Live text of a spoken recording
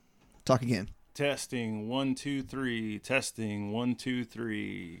Talk again. Testing 1 2 3. Testing 1 2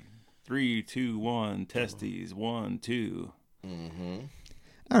 3. 3 2 1. Testes 1 2. Mm-hmm.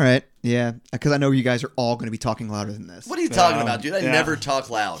 All right. Yeah, because I know you guys are all going to be talking louder than this. What are you talking about, dude? I never talk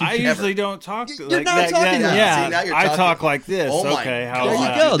loud. I usually don't talk You're like not that. talking loud. Yeah, See, now you're I talking. talk like this. Oh my okay, how There you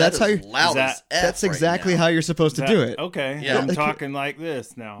loud? go. Dude, That's how is you- loud Is as F That's right exactly now. how you're supposed to do it. Okay, Yeah. I'm talking like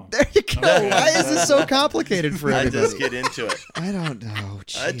this now. There you go. Why is this so complicated for I everybody? just get into it. I don't know.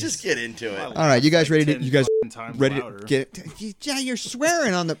 I Jeez. just get into it. All right, you guys ready to? 10 You guys times ready louder. to get? Yeah, you're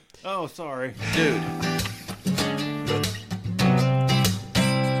swearing on the. Oh, sorry. Dude.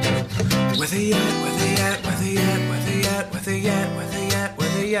 Where they at, where they at, where they at, where they at, where they at, where they at, where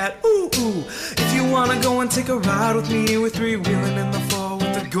they at, ooh, ooh. If you wanna go and take a ride with me, we're three-wheeling in the fall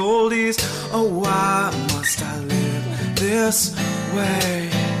with the goldies. Oh, why must I live this way?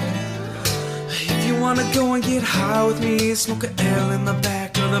 If you wanna go and get high with me, smoke a L in the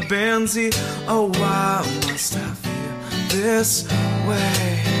back of the Benzie. Oh, why must I feel this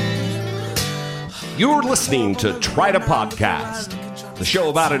way? You're listening to Try to Podcast, the show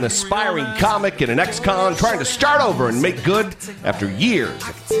about an aspiring comic and an ex-con trying to start over and make good after years of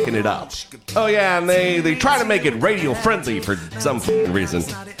f***ing it up. Oh yeah, and they try to make it radio-friendly for some f***ing reason.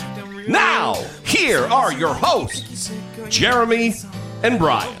 Now, here are your hosts, Jeremy and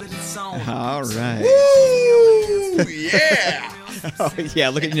Brian. All right. Woo! Yeah! Oh yeah,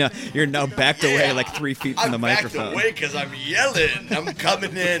 look at you. You're now backed away like 3 feet from the I'm microphone. backed away because I'm yelling. I'm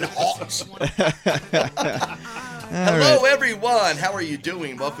coming in hot. Hello, everyone. How are you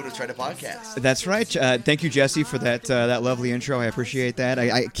doing? Welcome to Try to Podcast. That's right. Thank you, Jesse, for that lovely intro. I appreciate that.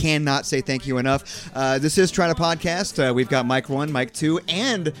 I cannot say thank you enough. This is Try to Podcast. We've got Mike 1, Mike 2,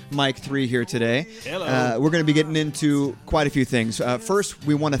 and Mike 3 here today. Hello. We're going to be getting into quite a few things. First,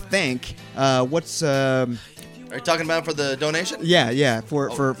 we want to thank Are you talking about for the donation? for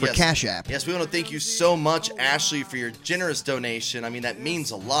Yes. Cash App. Yes, we want to thank you so much, Ashley, for your generous donation. I mean, that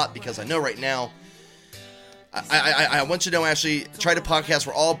means a lot because I know right now, I want you to know, Ashley, Try to Podcast,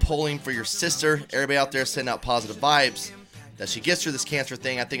 we're all pulling for your sister. Everybody out there send out positive vibes that she gets through this cancer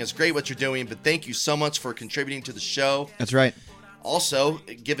thing. I think it's great what you're doing, but thank you so much for contributing to the show. That's right. Also,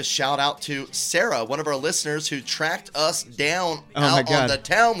 give a shout out to Sarah, one of our listeners who tracked us down Oh my out God. on the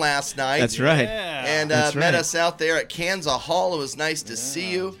town last night. That's right. Yeah. And That's met right. us out there at Kansas Hall. It was nice to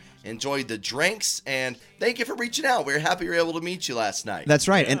see you. Enjoyed the drinks, and thank you for reaching out. We were happy we were able to meet you last night. That's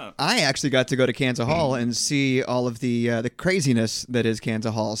right. And Yeah. I actually got to go to Kansas Hall and see all of the craziness that is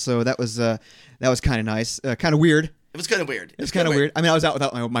Kansas Hall. So that was kind of nice, kind of weird. It was kind of weird. It's kind of weird. I mean, I was out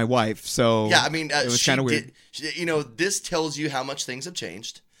without my wife, so Yeah, I mean, it was she kind of weird. did- this tells you how much things have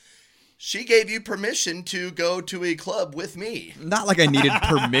changed. She gave you permission to go to a club with me. Not like I needed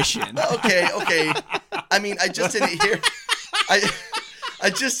permission. Okay. I mean, I just didn't hear. I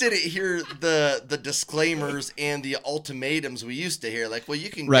just didn't hear the disclaimers and the ultimatums we used to hear. Like, well,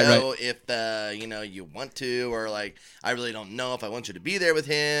 you can go if you want to, or like, I really don't know if I want you to be there with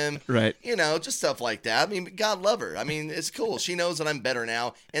him. Right. Just stuff like that. I mean, God love her. I mean, it's cool. She knows that I'm better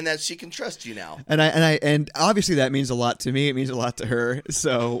now and that she can trust you now. And obviously that means a lot to me. It means a lot to her.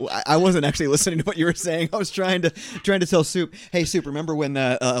 So I wasn't actually listening to what you were saying. I was trying to tell Soup. Hey, Soup. Remember when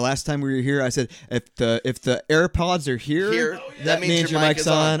last time we were here? I said if the AirPods are here, that means your mic's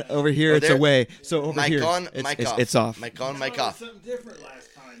on. Over here, it's there. away. So over Mic here, on, mic off. it's off. Mic on, mic off. Something different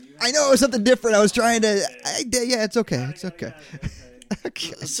last time. I know it was something different. I was trying to. Yeah, it's okay. It's okay.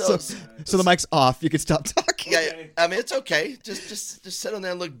 Okay. So- So the mic's off. You can stop talking. Yeah, I mean, it's okay. Just sit on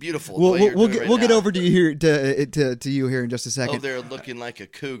there and look beautiful. the way you're We'll doing right get now. over to you here to you here in just a second. Oh, they're looking like a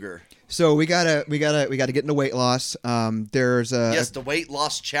cougar. So we gotta get into weight loss. There's a Yes, the weight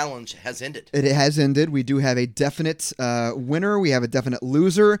loss challenge has ended. It has ended. We do have a definite winner. We have a definite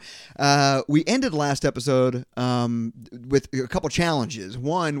loser. We ended last episode with a couple challenges.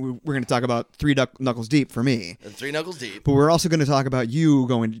 One, we're going to talk about three knuckles deep for me, And 3 knuckles deep. but we're also going to talk about you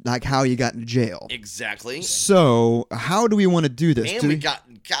going like how you got into jail. Exactly. So how do we want to do this? And Do we got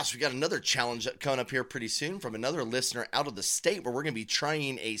another challenge coming up here pretty soon from another listener out of the state where we're going to be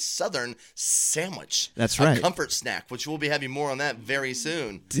trying a Southern sandwich. That's right. A comfort snack, which we'll be having more on that very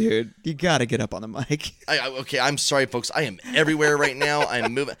soon. Dude, you got to get up on the mic. Okay, I'm sorry, folks. I am everywhere right now.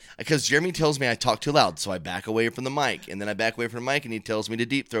 I'm moving because Jeremy tells me I talk too loud, so I back away from the mic, and then I back away from the mic, and he tells me to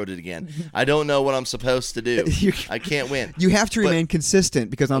deep throat it again. I don't know what I'm supposed to do. I can't win. You have to remain consistent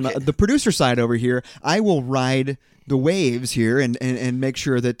because on Okay. the producer side over here, I will ride the waves here and make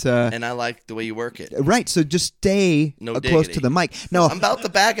sure that And I like the way you work it. right. So just stay No close diggity. to the mic. No, I'm about to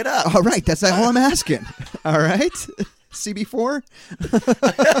back it up. all right. That's all I'm asking. All right, CB4.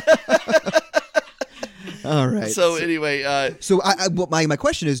 All right. So anyway, So well, my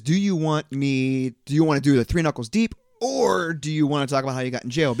question is, do you want to do the three knuckles deep, or do you want to talk about how you got in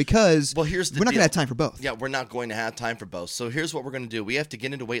jail? Because here's the we're not deal. gonna have time for both. Yeah, we're not going to have time for both. So here's what we're going to do. We have to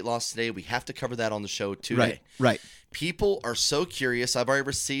get into weight loss today. We have to cover that on the show today. Right. People are so curious. I've already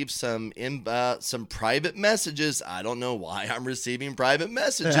received some private messages. I don't know why I'm receiving private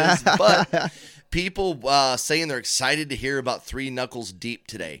messages, but people saying they're excited to hear about Three Knuckles Deep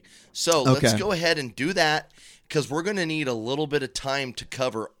today. So let's go ahead and do that, because we're going to need a little bit of time to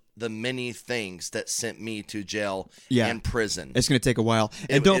cover the many things that sent me to jail and prison. It's going to take a while.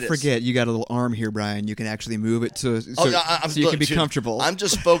 And don't forget, you got a little arm here, Brian. You can actually move it so you can be comfortable. I'm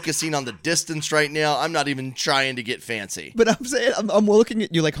just focusing on the distance right now. I'm not even trying to get fancy. But I'm saying, I'm looking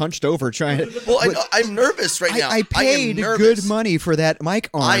at you like hunched over trying to... Well, I'm nervous right now. I paid good money for that mic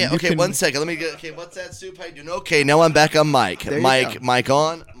arm. Okay, 1 second. Let me get... Okay, what's that, Soup? How you doing? Okay, now I'm back on mic. Mic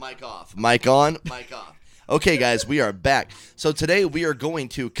on, mic off. Mic on, mic off. Okay, guys, we are back. So today we are going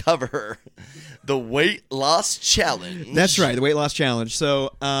to cover the weight loss challenge. That's right, the weight loss challenge.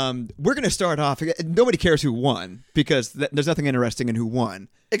 So we're going to start off. Nobody cares who won, because there's nothing interesting in who won.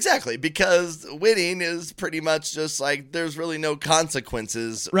 Exactly, because winning is pretty much just like there's really no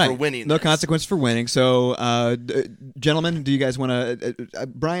consequences for winning. No consequence for winning. So, gentlemen, do you guys want to...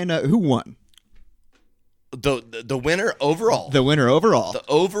 Brian, who won? The winner overall. The winner overall. The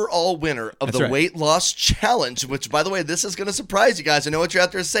overall winner of the weight loss challenge, which, by the way, this is going to surprise you guys. I know what you're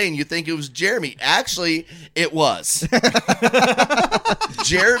out there saying. You think it was Jeremy. Actually, it was.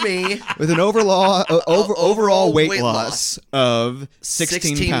 Jeremy. With an overall weight loss of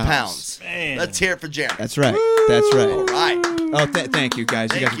 16 pounds. Man. Let's hear it for Jeremy. That's right. That's right. All right. Oh, thank you, guys.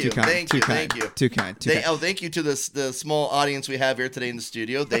 You guys are too kind. Thank you. Too kind. Thank you to the small audience we have here today in the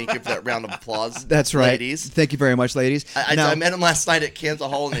studio. Thank you for that round of applause. That's right. Ladies. Thank you very much, ladies. I met them last night at Kansas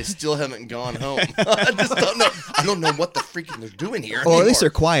Hall, and they still haven't gone home. I just don't know. I don't know what the freaking they're doing here. Well, at least they're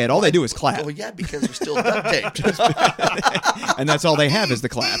quiet. All they do is clap. Well, yeah, because they're still duct taped. And that's all they have is the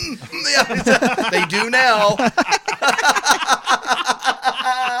clap. They do now.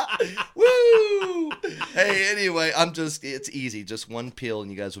 Woo! Hey, anyway, it's easy. Just one peel,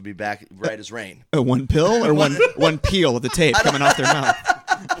 and you guys will be back right as rain. One pill or one peel of the tape coming off their mouth?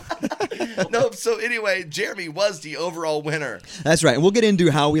 No, so anyway, Jeremy was the overall winner. That's right. And we'll get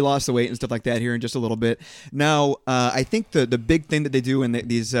into how we lost the weight and stuff like that here in just a little bit. Now, I think the big thing that they do in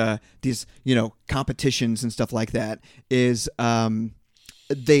these competitions and stuff like that is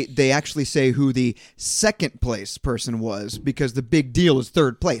they actually say who the second place person was, because the big deal is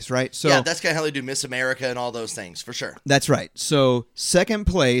third place, right? So yeah, that's kind of how they do Miss America and all those things, for sure. That's right. So second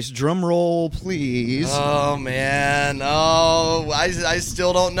place, drum roll, please. Oh, man. Oh, I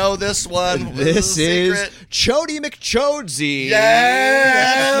still don't know this one. This is Chody McChodesy. Yes!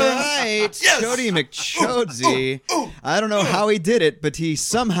 That's right. Yes! Chody McChodesy. I don't know how he did it, but he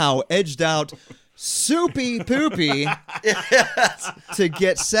somehow edged out Soupy Poopy to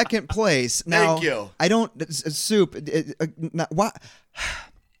get second place. Now, thank you. I don't... Soup... what?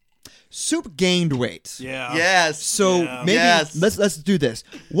 Soup gained weight. Yeah. Yes. So maybe let's do this.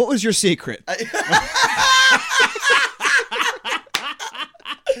 What was your secret?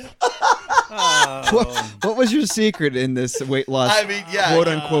 What was your secret in this weight loss, quote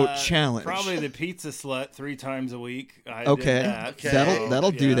unquote challenge? Probably the pizza slut 3 times a week. Okay,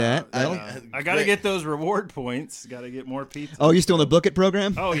 that'll do that. I got to get those reward points. Got to get more pizza. Oh, you still in the Book It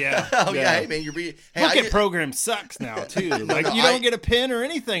program? Oh yeah. Hey man, Book It program sucks now too. Like you don't get a pin or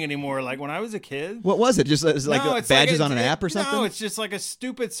anything anymore. Like when I was a kid. What was it? Just like badges on an app or something? No, it's just like a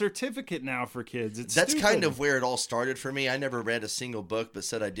stupid certificate now for kids. That's kind of where it all started for me. I never read a single book, but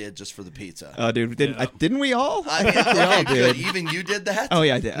said I did just for the pizza. Oh, dude, didn't we all? I mean, we all did. Even you did that? Oh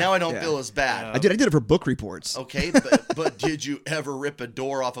yeah, I did. Now I don't feel as bad. I did it for book reports. Okay, but did you ever rip a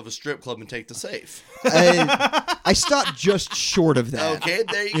door off of a strip club and take the safe? I stopped just short of that. Okay,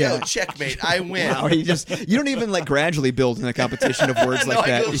 there you go. Checkmate. I win. Wow, you don't even like gradually build in a competition of words like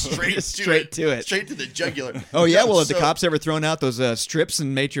that. I go straight to it. Straight to the jugular. Oh yeah, well, have the cops ever thrown out those strips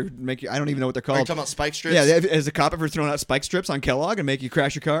and make you? I don't even know what they're called. Are you talking about spike strips? Yeah, has a cop ever thrown out spike strips on Kellogg and make you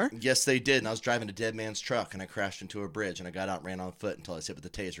crash your car? Yes, they did. And I was driving a dead man's truck and I crashed into a bridge and I got out and ran on foot until I was hit with a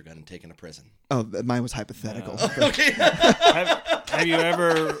taser gun and taken to prison. Oh, mine was hypothetical. Okay. Have you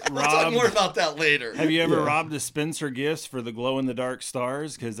ever robbed? We'll talk more about that later. Have you ever robbed a Spencer Gifts for the glow-in-the-dark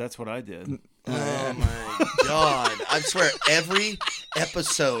stars? Because that's what I did. Oh my God! I swear, every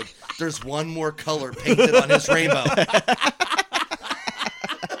episode there's one more color painted on his rainbow.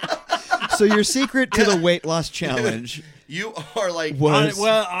 So your secret to the weight loss challenge? You are like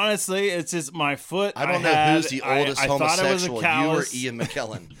well, honestly, it's just my foot. I don't know who's the oldest homosexual. You or Ian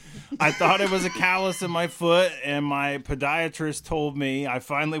McKellen? I thought it was a callus in my foot, and my podiatrist told me. I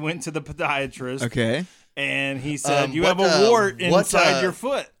finally went to the podiatrist. Okay. And he said, "You have a wart inside your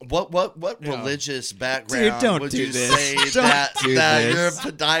foot." What religious background don't would do you this. say Don't that do this. your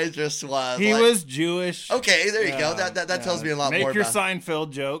podiatrist was? He was Jewish. Okay, there you go. That tells me a lot Make more your about.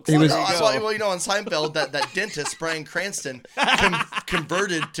 Seinfeld jokes. Well, There you go. on Seinfeld, that dentist Bryan Cranston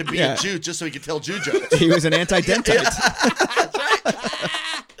converted to be Yeah. a Jew just so he could tell Jew jokes. He was an anti-dentite. That's right.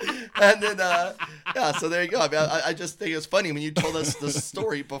 And then, so there you go. I mean, I just think it's funny when you told us the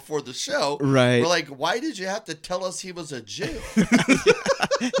story before the show. Right. We're like, why did you have to tell us he was a Jew?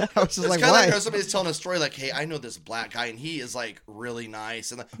 I was just It's like, kind of why? like somebody's telling a story like, hey, I know this black guy and he is like really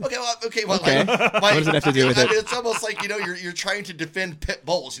nice. And like, okay. Okay. Like, What does it have to do with I it? mean, it's almost like, you're trying to defend pit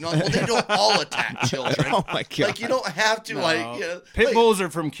bulls. Well, they don't all attack children. Oh my God. Like, you don't have to Pit bulls are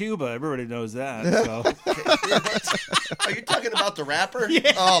from Cuba. Everybody knows that. So. Are you talking about the rapper?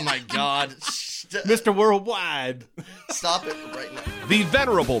 Yeah. Oh my God. Mr. Worldwide. Stop it right now. The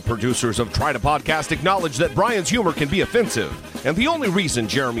venerable producers of Try to Podcast acknowledge that Brian's humor can be offensive, and the only reason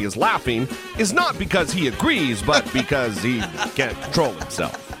Jeremy is laughing is not because he agrees, but because he can't control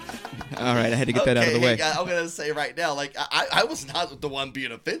himself. All right, I had to get that out of the way. Hey, I'm gonna say right now, like I was not the one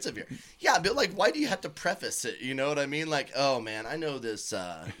being offensive here. Yeah, but like, why do you have to preface it? You know what I mean? Like, oh man, I know this.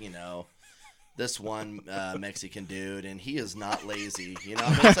 This one Mexican dude, and he is not lazy. I mean,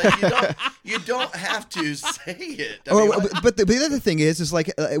 it's like you don't have to say it. I mean, But the other thing is like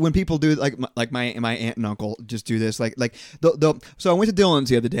when people do like my aunt and uncle just do this like they'll so I went to Dylan's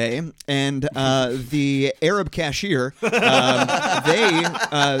the other day, and the Arab cashier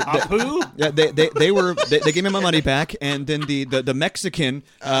they gave me my money back, and then the Mexican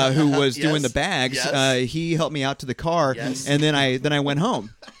who was Yes, doing the bags yes. he helped me out to the car, Yes. and then I went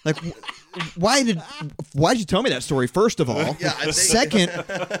home. Like, why did you tell me that story? First of all, Yeah, I think- second,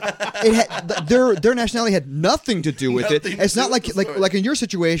 it had, their nationality had nothing to do with it. Nothing to It's not do like with the story. like in your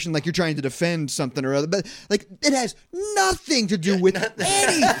situation, like you're trying to defend something or other, but like it has nothing to do with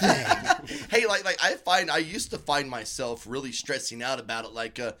anything. Hey, like I used to find myself really stressing out about it.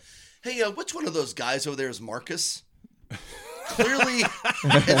 Like, hey, which one of those guys over there is Marcus? Clearly,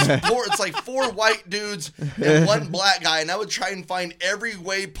 it's like 4 white dudes and 1 black guy, and I would try and find every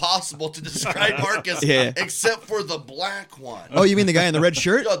way possible to describe Marcus, Yeah. except for the black one. Oh, you mean the guy in the red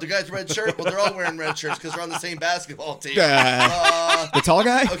shirt? No, the guy's red shirt. Well, they're all wearing red shirts because they're on the same basketball team. The tall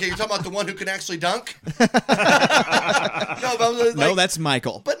guy? Okay, you're talking about the one who can actually dunk? No, but I was like, No, that's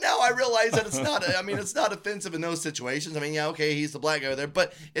Michael. but now I realize that it's not. I mean, it's not offensive in those situations. I mean, yeah, okay, he's the black guy over there.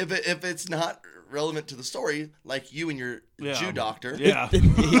 But if it's not relevant to the story, like you and your Jew doctor, Yeah.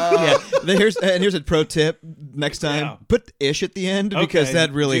 Yeah. Here's a pro tip. Next time, Yeah. put ish at the end because Okay.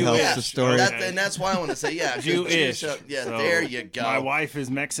 that really helps yeah, the story. and that's why I want to say, yeah, Jewish. Yeah, So, there you go. My wife is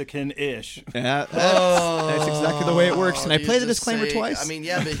Mexican-ish. Yeah, that's exactly the way it works. Can I you play the just disclaimer say- twice? I mean,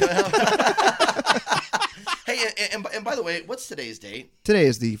 yeah, but hey, and by the way, what's today's date? Today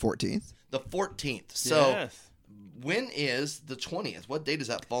is the 14th. The 14th. So Yes. when is the 20th? What day does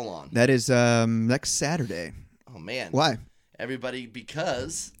that fall on? That is next Saturday. Oh man. Why? Everybody,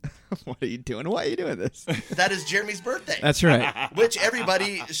 because What are you doing? Why are you doing this? that is Jeremy's birthday. That's right. Which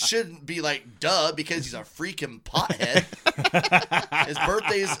everybody shouldn't be like, duh, because he's a freaking pothead.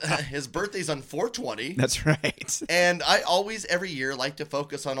 His birthday's on 4/20. That's right. And I always, every year, like to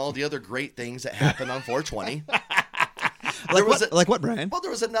focus on all the other great things that happen on 4/20. Like what, Brian? Well, there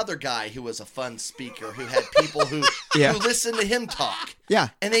was another guy who was a fun speaker who had people who Yeah. who listened to him talk. Yeah.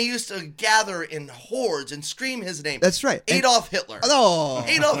 And they used to gather in hordes and scream his name. That's right. And- Adolf Hitler. Oh.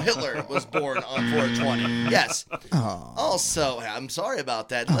 Adolf Hitler was born on 4/20. Yes. Also, I'm sorry about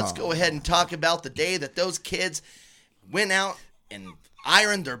that. Let's go ahead and talk about the day that those kids went out and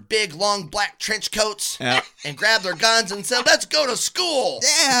ironed their big, long black trench coats Yeah. and grabbed their guns and said, let's go to school.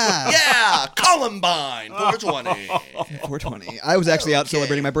 Yeah. Yeah. Columbine. 4/20. 420. I was actually out Okay.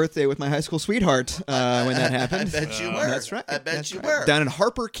 celebrating my birthday with my high school sweetheart when that happened. I bet you were. That's right. I bet That's you right. were. Down in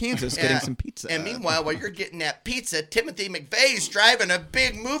Harper, Kansas, getting Yeah. some pizza. And meanwhile, while you're getting that pizza, Timothy McVeigh's driving a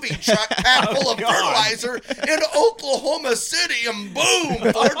big moving truck packed full of fertilizer into Oklahoma City, and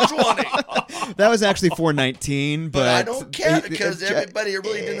boom, 4/20. That was actually 419, but But I don't care because everybody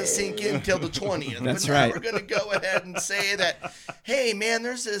really didn't sink in till the 20th. That's but now right. We're going to go ahead and say that, hey, man,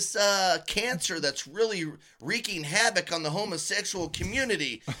 there's this cancer that's really wreaking havoc on the homosexual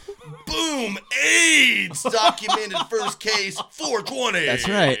community. Boom! AIDS documented first case 420. That's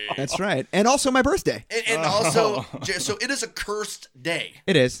right. That's right. And also my birthday. And also, so it is a cursed day.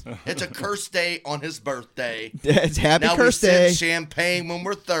 It is. It's a cursed day on his birthday. It's happy Now curse we sip day. champagne when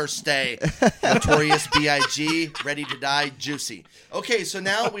we're thirsty. Notorious B.I.G. Ready to die, juicy. Okay, so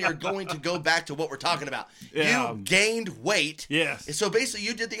now we are going to go back to what we're talking about. Yeah. You gained weight. Yes. So basically,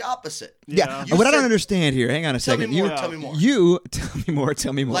 you did the opposite. Yeah. You What I don't said- understand here, hang on a Tell me second. more. You, Tell me more. you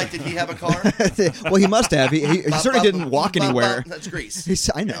tell me more. Like, did he have a car? Well, he must have. He certainly didn't walk anywhere. That's Greece.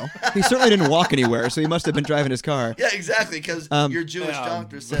 I know. He certainly didn't walk anywhere, so he must have been driving his car. Yeah, exactly. Because your Jewish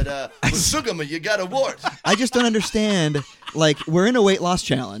doctor said, "Sugama, you got a wart." I just don't understand. Like, we're in a weight loss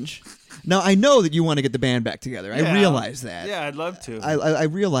challenge. Now, I know that you want to get the band back together. I Yeah. realize that. Yeah, I'd love to. I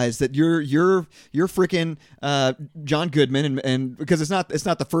realize that you're freaking John Goodman and because it's not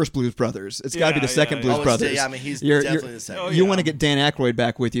the first Blues Brothers. It's got to be the second yeah. Blues Oh, it's Brothers. yeah, I mean, he's You're- definitely the second. Oh, You yeah. want to get Dan Aykroyd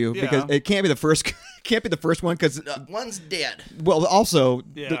back with you because Yeah. it can't be the first. Can't be the first one because One's dead. well, also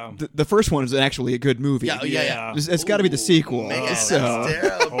Yeah. the first one is actually a good movie. Yeah. It's got to be the sequel. Man, that's so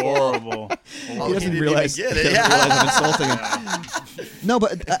terrible. Horrible. he He doesn't didn't realize, even he get it. doesn't Yeah. realize I'm insulting him. No,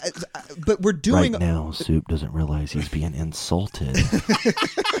 but we're doing. Right now, Soup doesn't realize he's being insulted.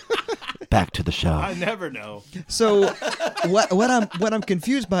 Back to the show. I never know. So what I'm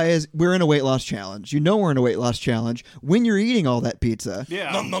confused by is we're in a weight loss challenge. You know we're in a weight loss challenge. When you're eating all that pizza, Yeah.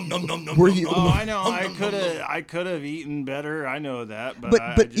 Nom, nom, nom, nom, nom, Were nom, you- nom, Oh, nom, I know. nom, I nom, could nom, have. nom. I could have eaten better. I know that, but but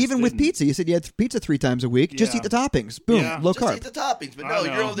I just even with didn't. pizza, you said you had pizza 3 times a week. Just Yeah. eat the toppings. Boom, Yeah. low Just carb. eat the toppings. But I no,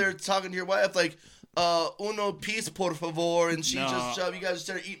 know. you're over there talking to your wife like, uno piece, por favor, and she No. just you guys just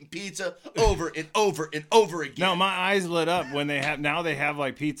started eating pizza over and over and over again. No, my eyes lit up when they have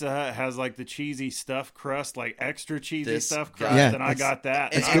like Pizza Hut has like the cheesy stuffed crust, like extra cheesy This stuffed guy- crust, Yeah, and I got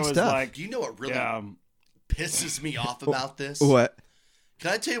that. it's and good I was stuff. like, Do you know what really yeah, pisses me off about this? What?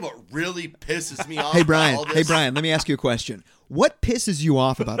 Can I tell you what really pisses me off? Hey about Brian. all this? Hey Brian. Let me ask you a question. What pisses you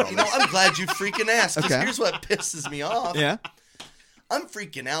off about all You know, this? I'm glad you freaking asked. 'Cause Okay. here's what pisses me off. Yeah. I'm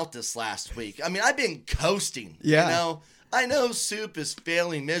freaking out this last week. I mean, I've been coasting. Yeah. You know, I know Soup is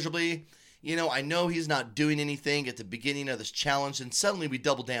failing miserably. You know, I know he's not doing anything at the beginning of this challenge, and suddenly we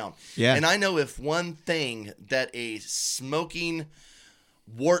double down. Yeah. And I know if one thing that a smoking,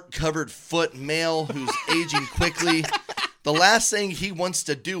 wart-covered foot male who's aging quickly, the last thing he wants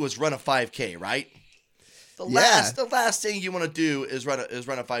to do is run a 5K, right? The last thing you want to do is run a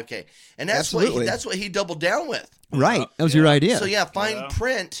 5K, and that's Absolutely. what he doubled down with. Right. That was your idea. So yeah, Fine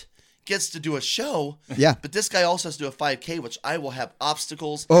Print gets to do a show. Yeah. But this guy also has to do a 5K, which I will have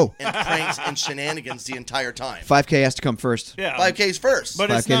obstacles Oh. and pranks and shenanigans the entire time. 5K has to come first. yeah. 5K's first. But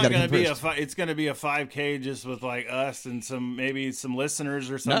it's 5K not gotta going to come be first. it's going to be a 5K just with like us and maybe some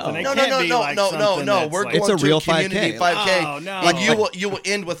listeners or something. It no, can't no, be no, like no, something that's We're like, It's going a real to community 5K. 5K. Oh, no. And you will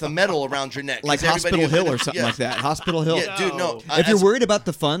end with a medal around your neck. Like 'Cause everybody Hospital will- Hill or something yeah. like that. Hospital Hill. Yeah, dude, no. If you're as- worried about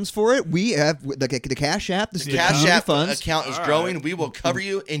the funds for it, we have the Cash App. This is the Cash community App funds. account is All growing. right. We will cover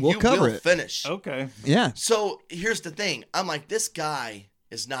you, and We'll you cover will it. finish. okay. Yeah. So here's the thing. I'm like, this guy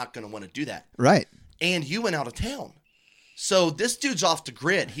is not going to want to do that. Right. And you went out of town. So this dude's off the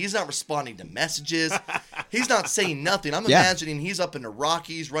grid. He's not responding to messages. He's not saying nothing. I'm Yeah. imagining he's up in the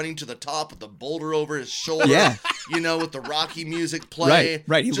Rockies running to the top with the boulder over his shoulder. Yeah. You know, with the Rocky music playing.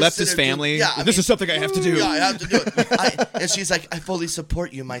 Right. He Just left sitting his there doing- family. Yeah, I This mean, is something I have to do. Yeah, I have to do it. And she's like, I fully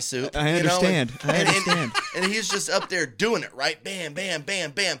support you, my Soup. I You know, understand. I understand. And he's just up there doing it, right? Bam, bam, bam,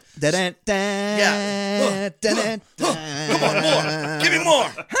 bam. Yeah. Come on, more. Give me more.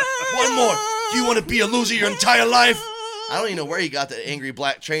 One more. Do you want to be a loser your entire life? I don't even know where he got the angry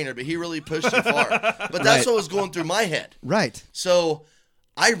black trainer, but he really pushed it far. But that's Right. what was going through my head. Right. So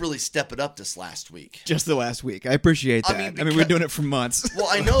I really stepped it up this last week. Just the last week. I appreciate I that. mean, I mean, we've been doing it for months. Well,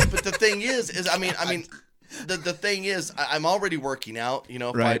 I know, but the thing is the thing is, I'm already working out, you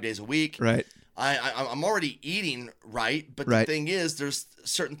know, Right. 5 days a week. Right. I'm already eating right, but Right. the thing is, there's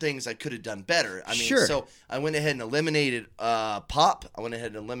certain things I could have done better. I mean, Sure. so I went ahead and eliminated pop. I went ahead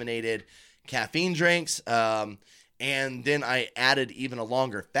and eliminated caffeine drinks. And then I added even a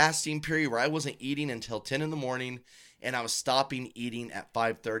longer fasting period where I wasn't eating until 10 in the morning, and I was stopping eating at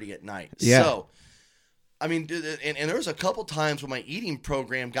 5:30 at night. Yeah. So, I mean, and there was a couple times when my eating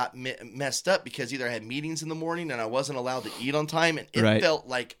program got messed up because either I had meetings in the morning and I wasn't allowed to eat on time, and it Right. felt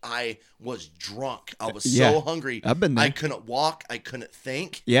like I was drunk. I was Yeah. so hungry. I've been there. I couldn't walk. I couldn't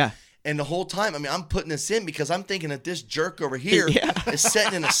think. Yeah. And the whole time, I mean, I'm putting this in because I'm thinking that this jerk over here is Yeah.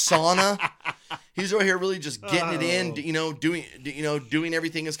 sitting in a sauna He's over here really just getting it in, doing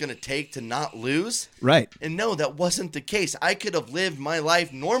everything it's going to take to not lose. Right. And no, that wasn't the case. I could have lived my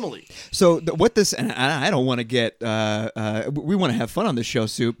life normally. So what this, and I don't want to get, we want to have fun on this show,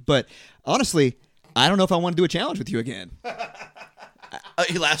 Soup, but honestly, I don't know if I want to do a challenge with you again.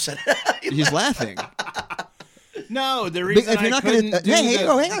 He laughs at it. He's laughing. No, the reason If you're I not couldn't gonna, do hang the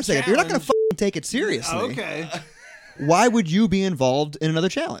on a second. If you're not going to challenge- take it seriously, Okay. why would you be involved in another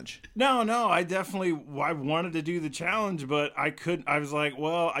challenge? No, I wanted to do the challenge, but I couldn't. I was like,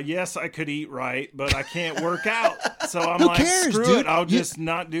 well, yes, I could eat right, but I can't work out. So I'm Who like, cares, screw dude? it. I'll You- just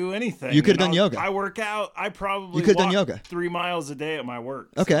not do anything. You could've And done yoga. I work out. I probably You could've done walk yoga. 3 miles a day at my work.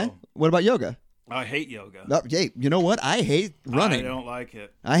 Okay. So What about yoga? I hate yoga. Hey, you know what? I hate running. I don't like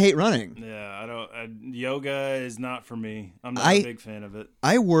it. I hate running. Yeah, I don't. Yoga is not for me. I'm not I- a big fan of it.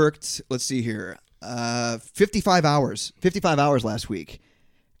 I worked, let's see here, 55 hours last week,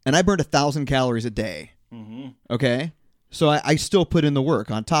 and I burned 1,000 calories a day. Mm-hmm. Okay, so I still put in the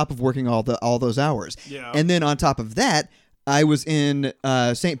work on top of working all those hours. Yeah. And then on top of that, I was in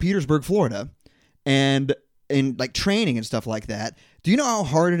St. Petersburg, Florida, and in like training and stuff like that. Do you know how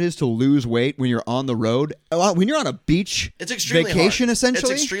hard it is to lose weight when you're on the road? When you're on a beach It's extremely vacation, hard.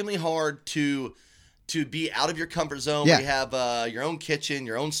 essentially. It's extremely hard to be out of your comfort zone. Yeah. Where you have your own kitchen,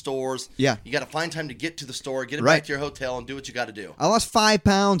 your own stores. Yeah. You got to find time to get to the store, get it Right. back to your hotel, and do what you got to do. I lost 5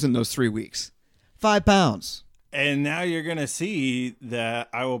 pounds in those 3 weeks. 5 pounds. And now you're going to see that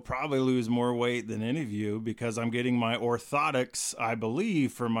I will probably lose more weight than any of you because I'm getting my orthotics, I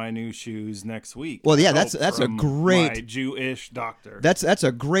believe, for my new shoes next week. Well, yeah, I that's hope, a from great- my Jewish doctor. That's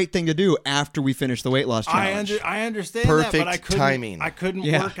a great thing to do after we finish the weight loss challenge. I understand that, Perfect but I couldn't. timing. I couldn't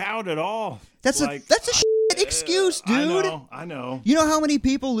Yeah. work out at all. That's a shit excuse, dude. I know. You know how many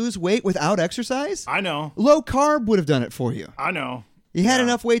people lose weight without exercise? I know. Low carb would have done it for you. I know. You had Yeah.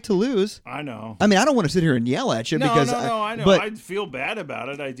 enough weight to lose. I know. I mean, I don't want to sit here and yell at you No, because I know. But I feel bad about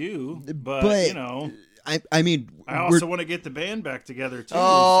it. I do. But you know, I mean, I also want to get the band back together too.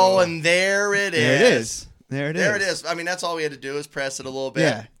 Oh, so. and there it is. there it is. There it is. There it is. I mean, that's all we had to do is press it a little bit.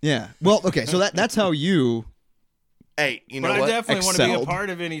 Yeah, yeah. Well, okay, so that's how you. Hey, you know But what? I definitely want to be a Excelled. part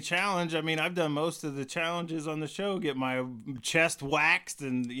of any challenge. I mean, I've done most of the challenges on the show. Get my chest waxed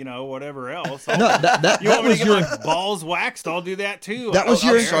and whatever else. No, that You want me was to get your my balls waxed? I'll do that too. That I was don't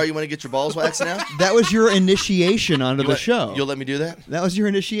I'm your- care. sorry, you want to get your balls waxed now? that was your initiation onto the show. You'll let me do that? That was your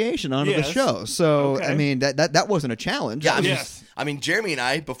initiation onto the Yes. show. So Okay. I mean, that wasn't a challenge. Yeah, That was Yes. I mean, Jeremy and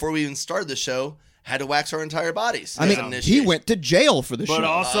I, before we even started the show, had to wax our entire bodies. I as mean, an he initiation. went to jail for the But show.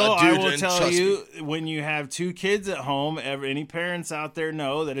 also, Dude, I will and tell trust you, when you have 2 kids at home, any parents out there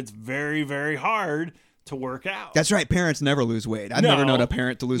know that it's very, very hard to work out. That's right. Parents never lose weight. I've No. never known a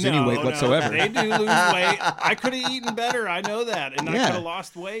parent to lose any No, weight no, whatsoever. They do lose weight. I could have eaten better. I know that, and I Yeah. could have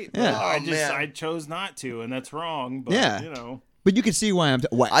lost weight. But Yeah. Oh, man. I chose not to, and that's wrong. But Yeah. But you can see why I'm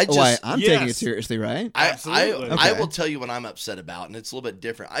why I'm Yes. taking it seriously, right? Absolutely. I Okay. will tell you what I'm upset about, and it's a little bit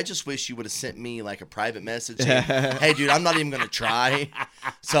different. I just wish you would have sent me like a private message saying, hey, dude, I'm not even going to try.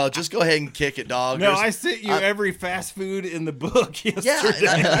 So just go ahead and kick it, dog. no, There's- I sent you every fast food in the book Yeah, yesterday.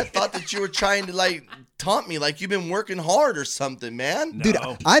 and I thought that you were trying to like taunt me like you've been working hard or something, man. Dude,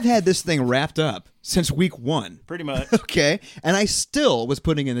 No. I've had this thing wrapped up since week 1. Pretty much. Okay, and I still was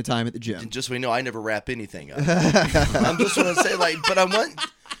putting in the time at the gym. And just so we know, I never wrap anything up. I'm just going to say, like, but I want.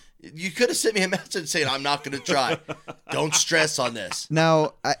 You could have sent me a message saying, I'm not going to try. Don't stress on this.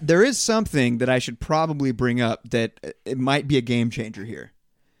 Now, there is something that I should probably bring up that it might be a game changer here.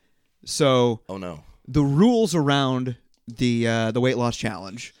 So, Oh, no. the rules around the weight loss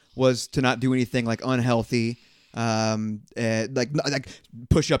challenge was to not do anything like unhealthy, like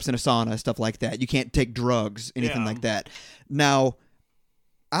push-ups in a sauna, stuff like that. You can't take drugs, anything Yeah. like that. Now,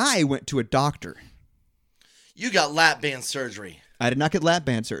 I went to a doctor. You got lap band surgery. I did not get lap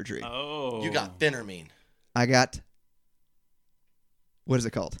band surgery. Oh. You got phentermine. I got, what is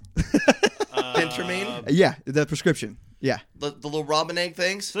it called? Phentermine? Yeah, the prescription. Yeah. The little robin egg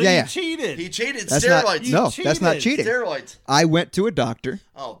things? So Yeah, you yeah. cheated. He cheated. That's Steroids. not, no, that's not cheated. cheating. Steroids. I went to a doctor.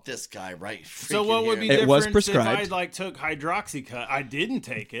 Oh, this guy, right? So what would be It different was if prescribed. I took hydroxycut? I didn't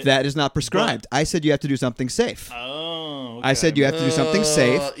take it. That is not prescribed. I said you have to do something safe. Oh. I said you have to do something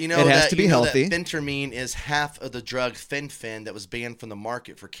safe. You know it has that, to be you know healthy. That phentermine is half of the drug fen-phen that was banned from the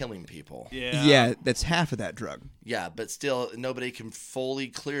market for killing people. Yeah. That's half of that drug. Yeah, but still, nobody can fully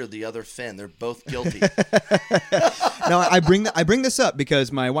clear the other fen. They're both guilty. Now I bring this up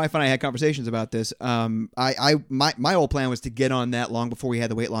because my wife and I had conversations about this. My whole plan was to get on that long before we had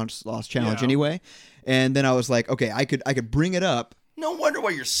the weight loss challenge Yeah. anyway, and then I was like, okay, I could bring it up. No wonder why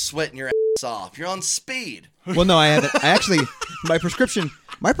you're sweating your ass off. You're on speed. Well, no, I haven't. I actually, my prescription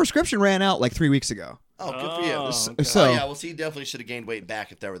ran out like 3 weeks ago. Oh, good for you. okay. So Oh, yeah, well, see, you definitely should have gained weight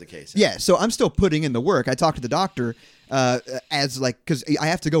back if that were the case. yeah, so I'm still putting in the work. I talked to the doctor because I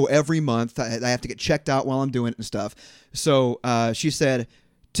have to go every month. I have to get checked out while I'm doing it and stuff. So she said,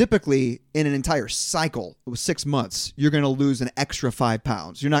 typically in an entire cycle, it was 6 months, you're going to lose an extra 5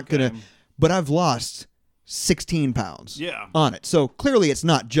 pounds. You're not going to, but I've lost 16 pounds Yeah. on it. So clearly it's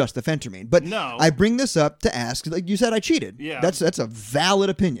not just the phentermine. But No. I bring this up to ask, like you said, I cheated. Yeah. That's a valid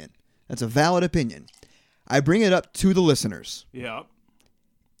opinion. That's a valid opinion. I bring it up to the listeners. Yeah.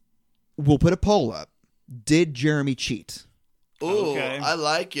 We'll put a poll up. Did Jeremy cheat? Ooh, Okay. I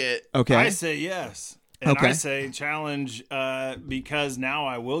like it. Okay. I say yes. And Okay. I say challenge because now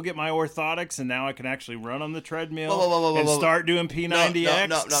I will get my orthotics and now I can actually run on the treadmill Whoa, and whoa. start doing P90X.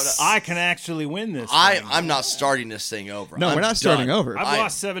 No. I can actually win this thing. I'm not starting this thing over. No, I'm we're not starting done. over. I've I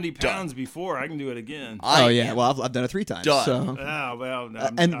lost am 70 pounds before. I can do it again. I Oh yeah, am well I've done it 3 times. done. So Oh, well,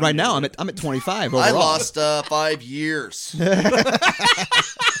 and right now I'm at 25 overall. I lost 5 years.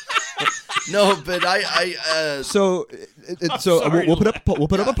 No, but So sorry, we'll put up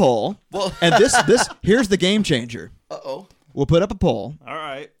a poll. Well- and this here's the game changer. uh-oh. We'll put up a poll. All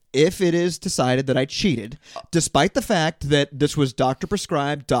right. If it is decided that I cheated, despite the fact that this was doctor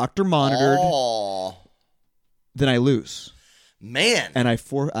prescribed, doctor monitored, Oh, then I lose, man. and I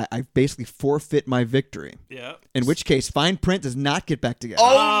basically forfeit my victory. Yeah. In which case, fine print does not get back together.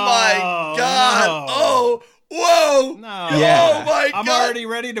 Oh, my God. no. Oh, whoa. No. Yeah. Oh, my I'm God. already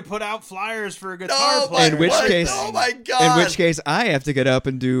ready to put out flyers for a guitar Oh, player. In which what? case- Oh, my God. In which case, I have to get up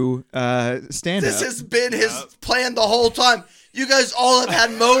and do stand up. This has been his plan the whole time. You guys all have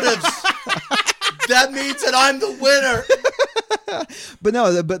had motives. That means that I'm the winner. But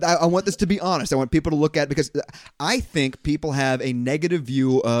no, but I want this to be honest. I want people to look at, because I think people have a negative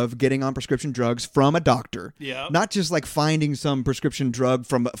view of getting on prescription drugs from a doctor. Yeah. Not just like finding some prescription drug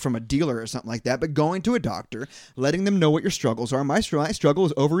from a dealer or something like that, but going to a doctor, letting them know what your struggles are. My struggle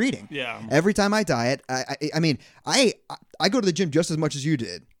is overeating. Yeah. Every time I diet, I mean, I go to the gym just as much as you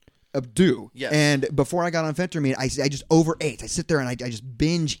did. Yes. And before I got on phentermine, I just overate. I sit there and I just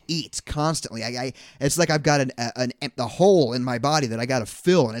binge eat constantly. It's like I've got a hole in my body that I got to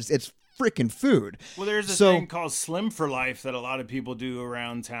fill, and it's freaking food. Well, there's a So- thing called Slim for Life that a lot of people do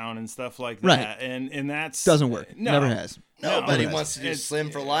around town and stuff like that. Right. And that's Doesn't work. No. Never has. Nobody no. wants to do It's- Slim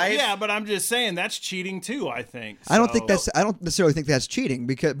for life. Yeah, but I'm just saying that's cheating too, I think. I don't think So- I don't necessarily think that's cheating,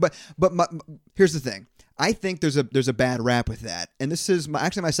 because here's the thing. I think there's a bad rap with that, and this is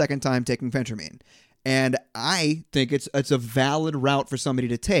actually my second time taking phentermine, and I think it's a valid route for somebody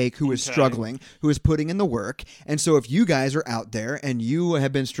to take who is struggling, who is putting in the work. And so if you guys are out there and you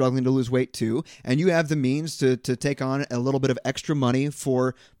have been struggling to lose weight too, and you have the means to take on a little bit of extra money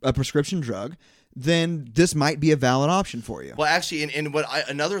for a prescription drug, then this might be a valid option for you. Well, actually, and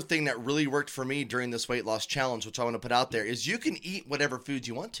another thing that really worked for me during this weight loss challenge, which I want to put out there, is you can eat whatever foods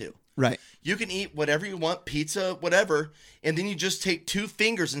you want to. Right. You can eat whatever you want, pizza, whatever, and then you just take 2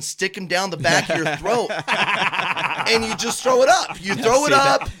 fingers and stick them down the back of your throat, and you just throw it up. You throw it See,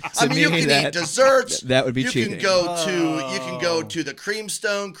 up. to I mean, you me, can that- eat desserts. that would be you cheating. You can go to the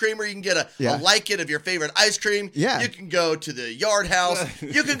Creamstone Creamery. You can get Yeah. a like it of your favorite ice cream. Yeah. You can go to the Yard House.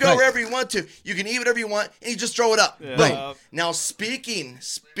 You can go wherever you want to. You can eat whatever you want, and you just throw it up. Right. Now, speaking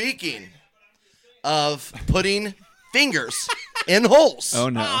of putting fingers in holes Oh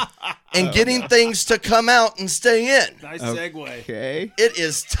no. and getting things to come out and stay in, Nice segue. Okay. it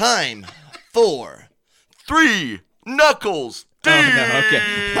is time for 3 Knuckles. Oh no. Okay.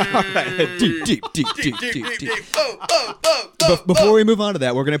 All right. Deep. Before we move on to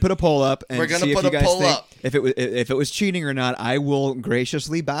that, we're going to put a poll up and We're gonna see if put you a guys poll think up. if it was cheating or not. I will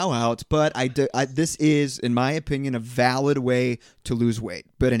graciously bow out, but this is, in my opinion, a valid way to lose weight.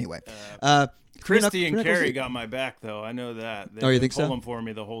 But anyway, Christy and Knuckles- Carrie got my back, though. I know that. They've Oh, you been think so? pulling for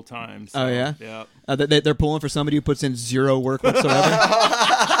me the whole time. Oh So, yeah. Yeah. They're pulling for somebody who puts in zero work whatsoever.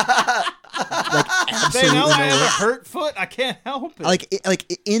 They know I no have a work. hurt foot. I can't help it.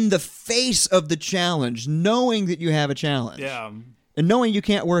 Like in the face of the challenge, knowing that you have a challenge, Yeah. and knowing you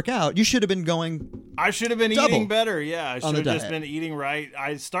can't work out, you should have been going. I should have been Double eating better. Yeah, I on should the have just diet. been eating right.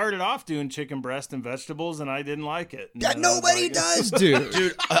 I started off doing chicken breast and vegetables, and I didn't like it. And Yeah, then I was nobody like- does, dude.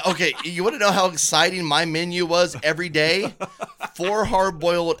 Dude, okay, you want to know how exciting my menu was every day? 4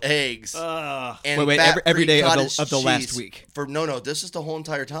 hard-boiled eggs. And Wait, fat every day of the- cottage of the last cheese week. No, this is the whole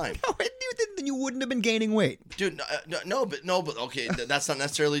entire time. Then you wouldn't have been gaining weight. Dude, no, but okay, that's not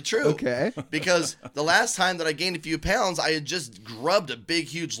necessarily true. Okay. Because the last time that I gained a few pounds, I had just grubbed a big,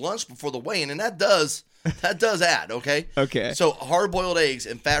 huge lunch before the weigh-in, and that does That does add, okay? Okay. So hard-boiled eggs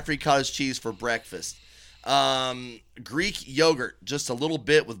and fat-free cottage cheese for breakfast. Greek yogurt, just a little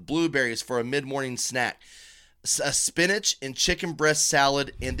bit with blueberries for a mid-morning snack. A spinach and chicken breast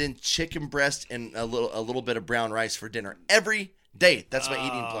salad, and then chicken breast and a little bit of brown rice for dinner every day. That's my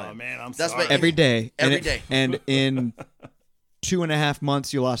eating plan. Oh man, I'm That's sorry. my Every day. Every day. And in 2.5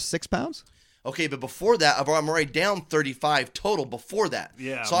 months, you lost 6 pounds? Okay, but before that, I'm already down 35 total before that.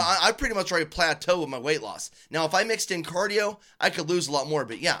 Yeah. So I pretty much already plateaued with my weight loss. Now, if I mixed in cardio, I could lose a lot more.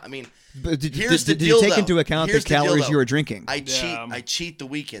 But yeah, I mean, But did you deal, take though. into account Here's the the deal, calories though. you were drinking? I cheat the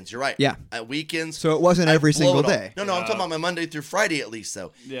weekends. You're right. Yeah. At weekends. So it wasn't I every blow single it all. day. No, I'm talking about my Monday through Friday at least,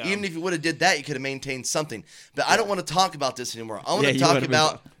 though. Yeah. Even if you would have did that, you could have maintained something. But I don't want to talk about this anymore. I want to you talk wanna move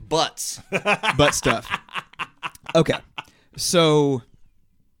about butts. Butt stuff. Okay. So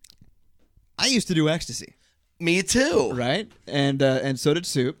I used to do ecstasy, Me too. right? And so did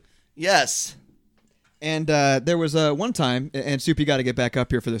Soup. Yes. And there was one time, and Soup, you got to get back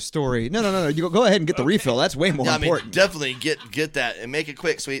up here for the story. No. You go ahead and get the refill. That's way more Yeah, I mean, important. definitely get that and make it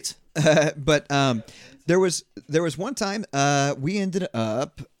quick, sweets. But there was one time we ended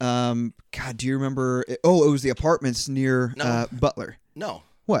up. God, do you remember? It was the apartments near No. Butler. No.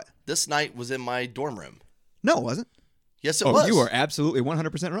 What? This night was in my dorm room. No, it wasn't. Yes, it was. You are absolutely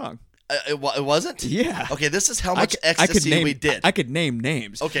 100% wrong. It wasn't? Yeah. Okay, this is how much I could ecstasy name, we did. I could name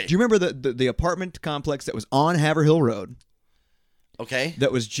names. Okay. Do you remember the apartment complex that was on Haverhill Road? Okay.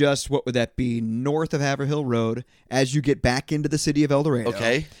 That was just, what would that be, north of Haverhill Road as you get back into the city of El Dorado.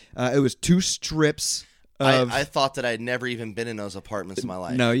 Okay. It was 2 strips of... I thought that I'd never even been in those apartments in my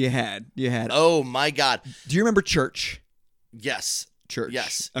life. No, you had. Oh, my God. Do you remember Church? Yes. Church.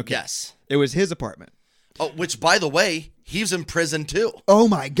 Yes. Okay. Yes. It was his apartment. Oh, which, by the way, he was in prison, too. Oh,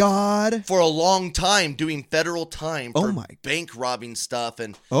 my God. For a long time doing federal time Oh for my- bank robbing stuff.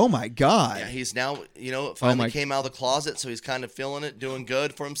 And Oh, my God. yeah, he's now, finally my- came out of the closet, so he's kind of feeling it, doing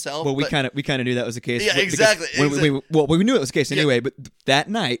good for himself. Well, we but- kind of knew that was the case. Yeah, because exactly, we knew it was the case anyway. But that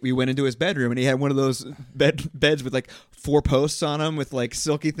night we went into his bedroom and he had one of those beds with like 4 posts on them with like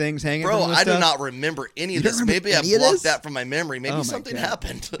silky things hanging. Bro, from them and I do stuff. not remember any of You don't this. remember Maybe I any of blocked this? that from my memory. Maybe Oh my something God.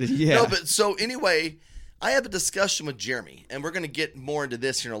 happened. Yeah. No, but so anyway, I have a discussion with Jeremy, and we're going to get more into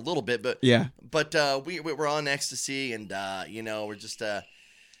this here in a little bit. But Yeah. But we're on ecstasy, and we're just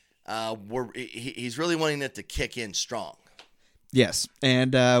he's really wanting it to kick in strong. Yes,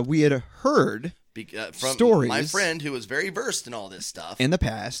 and we had heard From stories my friend who was very versed in all this stuff. in the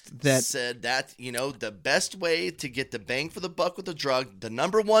past that said that the best way to get the bang for the buck with the drug, the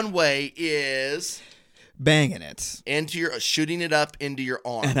number one way is banging it, shooting it up into your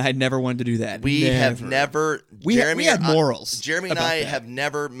arm. and I never wanted to do that. We have never. We had morals Jeremy and about I that. have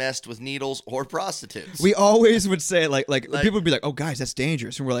never messed with needles or prostitutes. We always would say like people would be like, "Oh, guys, that's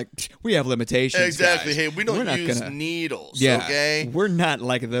dangerous," and we're like, "We have limitations." exactly. guys. Hey, we We're don't not use gonna- needles. Yeah, Okay. we're not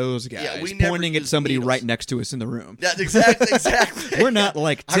like those guys. Yeah, we never pointing at use somebody needles. right next to us in the room. Yeah, exactly. We're not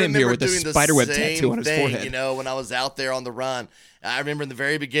like I Tim here remember with the doing the spiderweb same tattoo on his thing, forehead. when I was out there on the run. I remember in the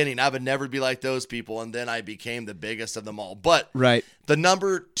very beginning, I would never be like those people, and then I became the biggest of them all. But Right. the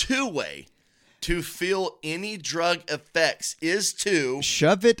number 2 way to feel any drug effects is to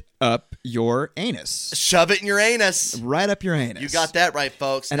Shove it up your anus. shove it in your anus. Right up your anus. You got that right,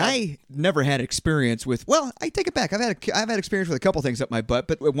 folks. And Now, I never had experience with. Well, I take it back. I've had experience with a couple things up my butt,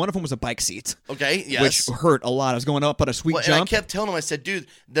 but one of them was a bike seat, okay, yes. which hurt a lot. I was going up on a sweet Well, and I jump. kept telling him, I said, dude,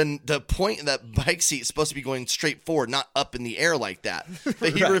 then the point of that bike seat is supposed to be going straight forward, not up in the air like that.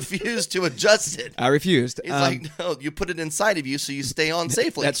 But he refused to adjust it. I refused. He's like, no, you put it inside of you so you stay on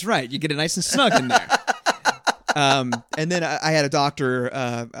safely. That's right. You get it nice and snug in there. And then I had a doctor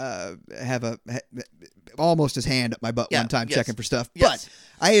have almost his hand up my butt one time yes. checking for stuff. Yes.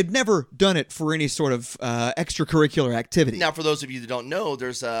 But I had never done it for any sort of extracurricular activity. Now, for those of you that don't know,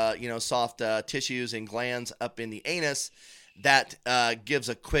 there's soft tissues and glands up in the anus that gives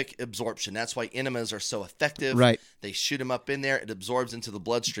a quick absorption. That's why enemas are so effective. Right. They shoot them up in there. It absorbs into the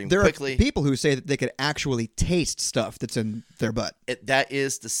bloodstream there quickly. are people who say that they could actually taste stuff that's in their butt. That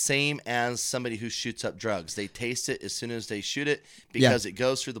is the same as somebody who shoots up drugs. They taste it as soon as they shoot it because it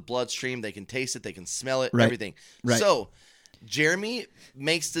goes through the bloodstream. They can taste it. They can smell it, Right. everything. Right. So Jeremy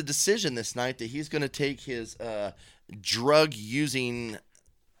makes the decision this night that he's going to take his drug-using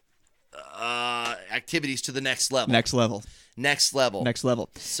activities to the next level. Next level. next level. Next level.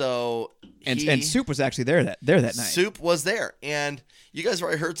 So And Soup was actually there that night. Soup was there, and you guys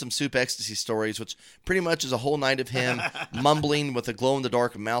already heard some Soup ecstasy stories, which pretty much is a whole night of him mumbling with a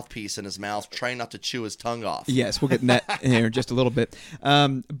glow-in-the-dark mouthpiece in his mouth, trying not to chew his tongue off. Yes, we'll get in that in here in just a little bit.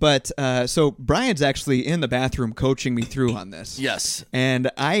 So Brian's actually in the bathroom coaching me through on this. Yes. And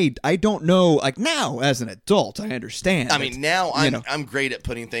I don't know, like now as an adult, I understand. I mean, now I'm great at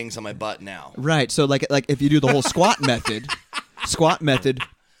putting things on my butt now. Right. So like if you do the whole squat method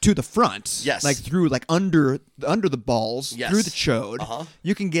to the front, Yes. like through like under the balls, Yes. through the chode,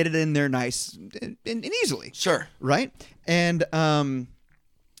 you can get it in there nice and easily. Sure. Right? And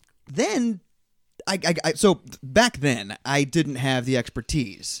then so back then I didn't have the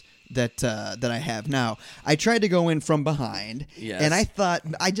expertise that I have now. I tried to go in from behind, Yes. and I thought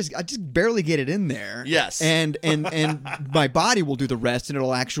I just barely get it in there. Yes. and my body will do the rest, and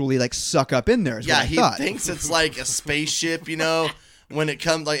it'll actually like suck up in there. Is Yeah, what I he thought. thinks it's like a spaceship, when it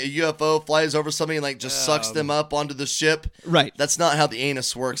comes like a UFO flies over somebody and like just sucks them up onto the ship. Right. That's not how the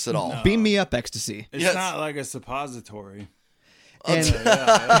anus works at all. Beam me up, ecstasy. It's Yes. not like a suppository. And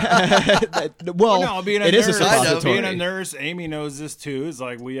No, being a it is a nurse, suppository. being a nurse, Amy knows this too. It's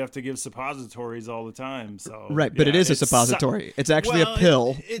like we have to give suppositories all the time. So Right, but it is a suppository. It's actually a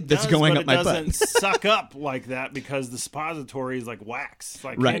pill that's going up my butt. It doesn't suck up like that because the suppository is like wax. It's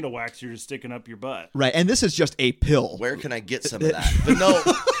like Right. candle wax you're just sticking up your butt. Right, and this is just a pill. Where can I get some of that? But no,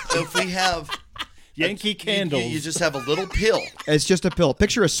 if we have Yankee Candles. you just have a little pill. It's just a pill.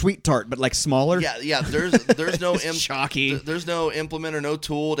 Picture a sweet tart, but like smaller. Yeah. There's no Chalky. there's no implement or no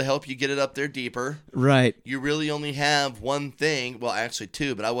tool to help you get it up there deeper. Right. You really only have one thing. Well, actually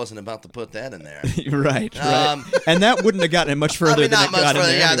two, but I wasn't about to put that in there. right. And that wouldn't have gotten it much further than not it much got in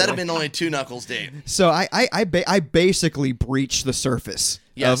further. there. Yeah, anyway. that'd have been only 2 knuckles deep. So I basically breached the surface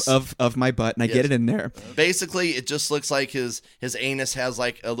Yes. of my butt, and I Yes. get it in there. Basically, it just looks like his anus has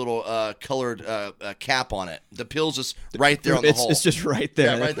like a little colored cap on it. The pill's just right there on the hole. It's just right there.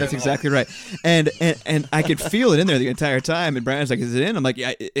 Yeah, right there That's in the exactly right. And I could feel it in there the entire time. And Brian's like, "Is it in?" I'm like,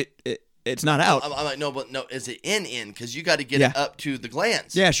 "Yeah, it's not out." I'm like, no, is it in? Because you got to get Yeah. it up to the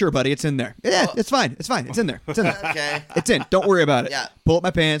glands. Yeah, sure, buddy. It's in there. Yeah, it's fine. It's fine. It's in there. It's in there. Okay. It's in. Don't worry about it. Yeah. Pull up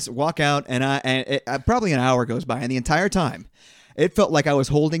my pants, walk out, and probably an hour goes by, and the entire time, it felt like I was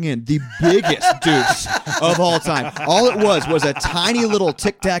holding in the biggest deuce of all time. All it was a tiny little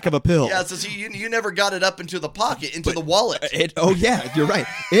tic tac of a pill. Yeah, so see, you never got it up into the pocket, into the wallet. Oh yeah, you're right.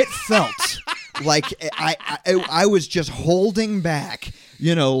 It felt like I was just holding back,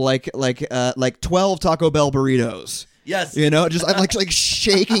 like 12 Taco Bell burritos. Yes. Just I'm like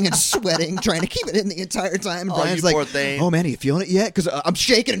shaking and sweating, trying to keep it in the entire time. And Oh, Brian's you like, poor thing. "Oh man, are you feeling it yet?" Because I'm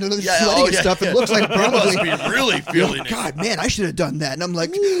shaking and Yeah, sweating and stuff. It looks like You probably. must be really feeling it. God, man, I should have done that. And I'm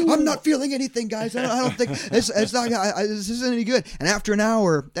like, I'm not feeling anything, guys. I don't think it's not. This isn't any good. And after an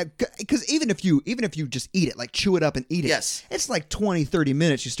hour, because even if you just eat it, like chew it up and eat it, Yes. it's like 20, 30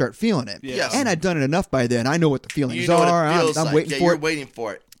 minutes you start feeling it. Yes. And I'd done it enough by then. I know what the feelings You know are. what it feels I'm like. waiting Yeah, for you're it. waiting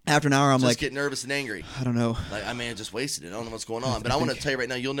for it. After an hour, I'm Just like, get nervous and angry. I don't know. Like, I may have just wasted it. I don't know what's going on. But I want to tell you right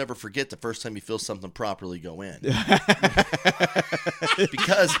now, you'll never forget the first time you feel something properly go in.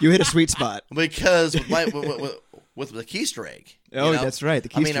 because You hit a sweet spot. with the keister egg. Oh, that's right, the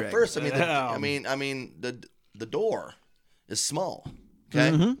I mean, keister at egg. first, the door is small. Okay.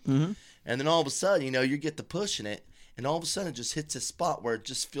 Mm-hmm, And then all of a sudden, you get the pushing it, and all of a sudden it just hits a spot where it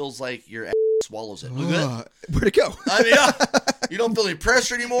just feels like your ass swallows it. Look at it. Where'd it go? I mean, you don't feel any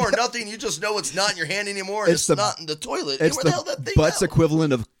pressure anymore or nothing. You just know it's not in your hand anymore. And it's not in the toilet. It's Where the hell the that thing butt's go?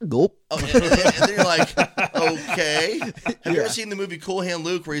 equivalent of gulp. Oh, and then you're like, okay. Have you ever seen the movie Cool Hand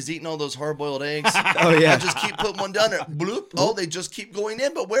Luke where he's eating all those hard-boiled eggs? Oh, yeah. I just keep putting one down there. Bloop. Oh, they just keep going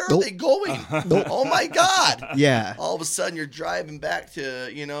in, but where are they going? Oh, my God. Yeah. All of a sudden, you're driving back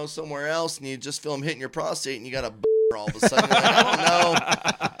to, somewhere else, and you just feel them hitting your prostate, and you got a all of a sudden. You're like, I don't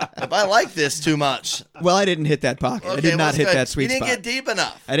know if I like this too much. Well, I didn't hit that pocket. I did not hit that sweet You didn't spot. get deep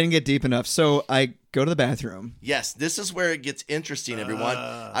enough. I didn't get deep enough. So I go to the bathroom. Yes, this is where it gets interesting, everyone.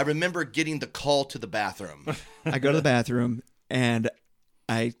 I remember getting the call to the bathroom. I go to the bathroom and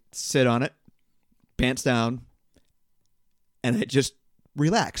I sit on it, pants down, and I just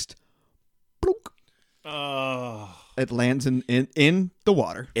relaxed. Bloop. Oh. It lands in the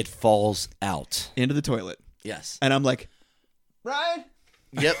water, It falls out. into the toilet. Yes. And I'm like, Brian,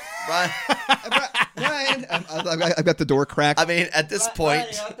 Yep, Brian. Brian, I've got the door cracked. I mean, at this point.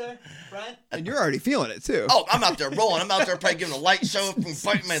 And you're already feeling it, too. Oh, I'm out there rolling. I'm out there probably giving a light show from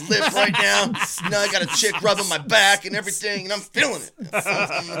biting my lip right now. I got a chick rubbing my back and everything, and I'm feeling it.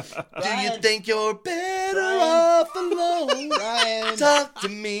 Do you think you're better off alone? Brian. Talk to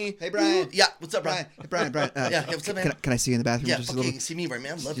me. Hey, Brian. Yeah, what's up, Brian? Hey, Brian. Yeah, what's up, man? Can I see you in the bathroom Yeah, just a okay, little? you can see me right,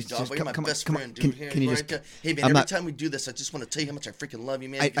 man. I love you, dog. just You're my come on, best come on. friend, dude. Can you Right just- there. Hey, man, I'm every not- time we do this, I just want to tell you how much I freaking love you,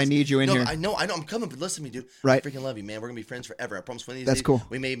 man. I because- need you in no, here. I know, I'm coming, but listen to me, dude. Right. I freaking love you, man. We're going to be friends forever. I promise one of these That's days, cool.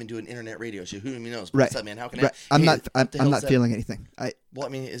 we may even do an internet radio show. Who even knows? But Right. What's up, man? How can Right. I? I'm Hey, not. what the I'm hell's not that? feeling anything. Well, I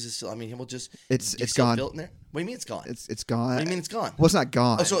mean, is it still? I mean, we'll just. It's do you still gone. feel it in there? What do you mean it's gone? It's gone. What do you mean it's gone? Well, it's not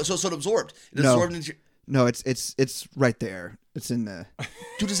gone. Oh, so it absorbed. It No. absorbed into your. No, it's right there. It's in the.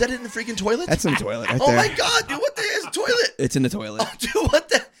 Dude, is that in the freaking toilet? That's in the toilet right Oh there. my god, dude! What the hell is the toilet? It's in the toilet. Oh, dude, what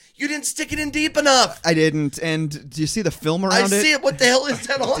the? You didn't stick it in deep enough. I didn't. And do you see the film I around it? see it. What the hell is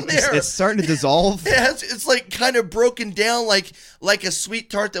that on there? It's starting to dissolve. It's like kind of broken down, like a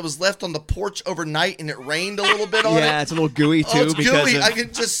sweet tart that was left on the porch overnight, and it rained a little bit on it. Yeah, it's a little gooey too. Oh, it's because gooey. of I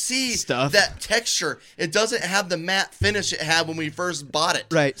can just see stuff. that texture. It doesn't have the matte finish it had when we first bought it.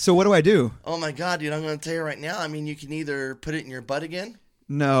 Right. So what do I do? Oh my god, dude! I'm going to tell you right now. I mean, you can either put it in your butt again.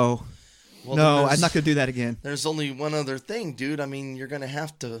 No. Well, No, then I'm there's- not going to do that again. There's only one other thing, dude. I mean, you're going to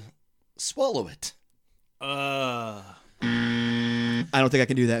have to swallow it. I don't think I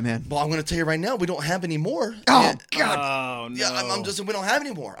can do that, man. Well, I'm going to tell you right now, we don't have any more. Oh Yeah, God! Oh no. Yeah, I'm just. We don't have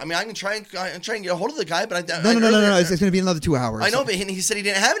any more. I mean, I can try and get a hold of the guy, but No. It's going to be another 2 hours. I know, but he said he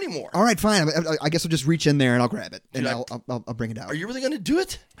didn't have any more. All right, fine. I guess I'll just reach in there and I'll grab it and Dude, I'll bring it out. Are you really going to do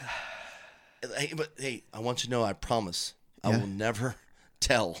it? Hey, I want you to know. I promise, I Yeah? will never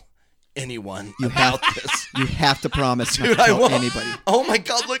tell anyone You about this. You have to promise not Dude, to I tell won't. anybody. Oh my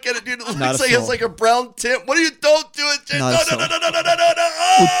God, look at it, dude. It Not looks a like it's soul. like a brown tint. What do you? Don't do it, Jay. Not No, a soul. no.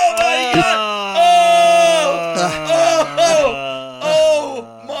 Oh my God.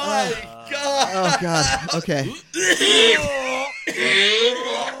 Oh my God. Oh God. Okay.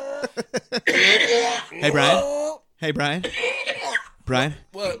 Hey Brian. Hey Brian. Brian.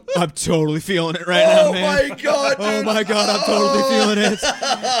 What? I'm totally feeling it right now, Oh man. my God, Oh dude. my God, I'm totally feeling it.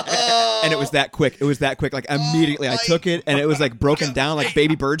 And it was that quick. It was that quick. Like immediately, I my took it, and it was like broken down, like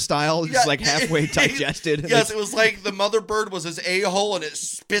baby bird style, just Yeah, like halfway digested. Yes, it was like the mother bird was his a-hole and it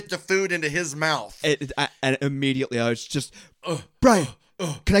spit the food into his mouth. And immediately, I was just, Brian,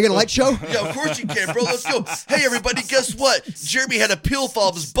 can I get a light show? Yeah, of course you can, bro. Let's go. Hey, everybody, guess what? Jeremy had a pill fall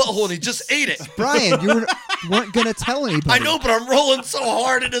of his butthole and he just ate it. Brian, you weren't gonna tell anybody. I know, but I'm rolling so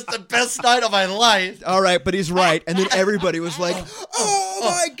hard and it's the best night of my life. All right, but he's right. And then everybody was like, "Oh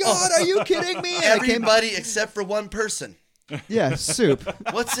my God, are you kidding me?" And I came, Everybody except for one person. yeah, Soup.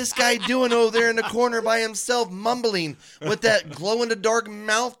 What's this guy doing over there in the corner by himself, mumbling with that glow-in-the-dark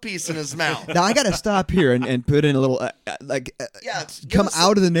mouthpiece in his mouth? Now I got to stop here and put in a little Yeah, give come us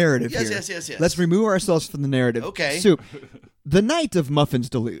out of the narrative Yes, here. yes. Let's remove ourselves from the narrative. Okay. Soup. The night of Muffins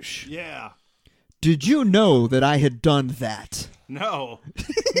Deluge. Yeah. Did you know that I had done that? No.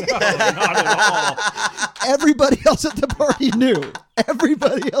 No, not at all. Everybody else at the party knew.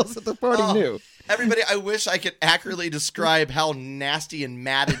 Everybody else at the party knew. Everybody, I wish I could accurately describe how nasty and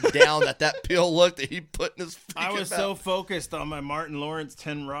matted down that pill looked that he put in his freaking I was mouth. so focused on my Martin Lawrence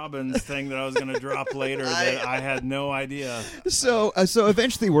 10 Robins thing that I was going to drop later that I had no idea. So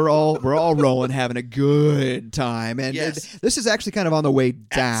eventually we're all rolling, having a good time, and Yes. this is actually kind of on the way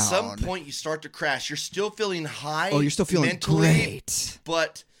down. At some point, you start to crash. You're still feeling high. Oh, you're still feeling mentally, great.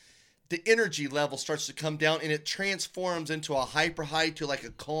 but the energy level starts to come down, and it transforms into a hyper high to like a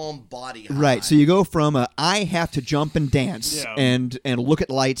calm body high. Right. So you go from I have to jump and dance Yeah. and look at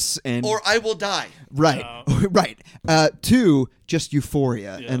lights and Or I will die. right, right, to just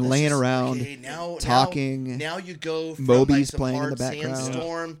euphoria and Yeah. laying Just, around. okay, now, talking. Now you go from Moby's like some playing in hard the background.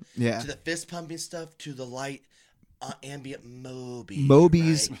 sandstorm Yeah. to the fist pumping stuff to the light ambient Moby.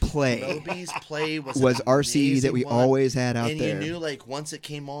 Moby's right? play Moby's play was was an RC that we amazing one. always had out and there. you knew like once it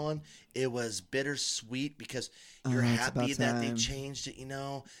came on, it was bittersweet because you're it's happy about that they time. changed it,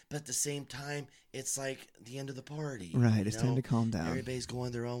 but at the same time, it's like the end of the party. Right, you it's time know? to calm down. Everybody's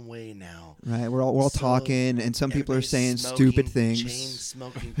going their own way now. Right, we're all So, talking, and some people are Everybody's saying smoking, stupid chain things.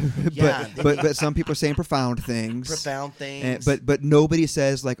 smoking. Yeah, but some people are saying profound things. profound And, things. but nobody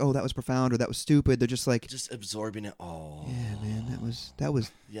says like, oh, that was profound or that was stupid. They're just like, just absorbing it all. yeah, man, that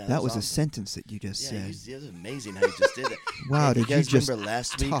was Yeah, that was a awesome. sentence that you just Yeah, said. it was amazing how you just did it. Wow, Hey, did you guys you just remember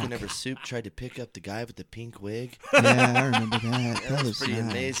last week talk? whenever Soup tried to pick up the guy with the pink wig? Yeah, I remember that. That was was pretty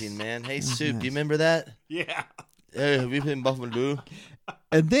nice. amazing, man. Hey, That was Soup, do nice. you remember that? Yeah. Hey, have you been Buffalo?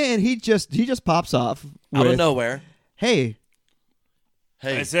 And then he just pops off Out of with, nowhere. hey,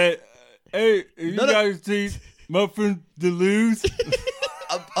 Hey, I said, hey, you guys see Muffin Deluxe?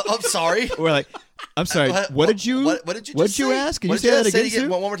 I'm sorry. We're like, I'm sorry. What did you? What did you? What just did you say? ask? Can What you did say that just again, Sue?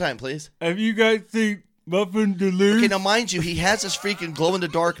 One more time, please. Have you guys seen Muffin Deluxe? Okay, now mind you, he has this freaking glow in the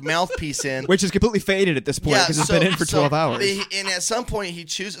dark mouthpiece in. Which is completely faded at this point because it's been in for 12 hours. And at some point, he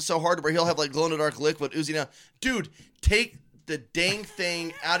chews it so hard where he'll have like glow in the dark liquid oozing out. Dude, take the dang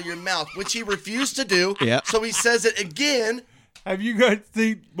thing out of your mouth, which he refused to do. Yeah. So he says it again. Have you guys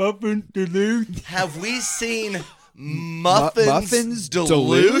seen Muffin Deluxe? Have we seen Muffins Deluxe?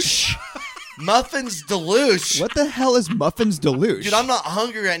 Deluxe? Muffins Deluxe. What the hell is Muffins Deluxe? Dude, I'm not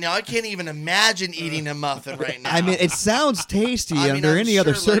hungry right now. I can't even imagine eating a muffin right now. I mean, it sounds tasty I mean, under I'm any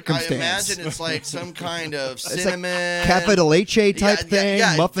other sure, like, circumstance. I imagine it's like some kind of It's like cinnamon. Capital Leche type thing,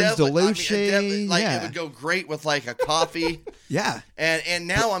 Muffins definitely. Deluxe. I mean, definitely, like, yeah. it would go great with like a coffee. Yeah. And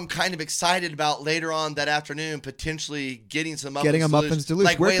now I'm kind of excited about later on that afternoon potentially getting some Muffins Getting a Deluxe, Muffins Deluxe.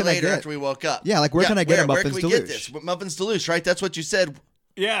 like Where way can I later get? after we woke up. Yeah, like where can I get a where Muffins can we get Deluxe? this? Muffins Deluxe, right? That's what you said.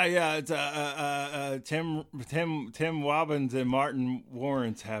 Yeah, it's Tim Robbins and Martin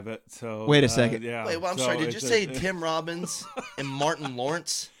Lawrence have it. So Wait a second. Yeah. Wait, well, I'm So sorry. Did you it's say Tim Robbins and Martin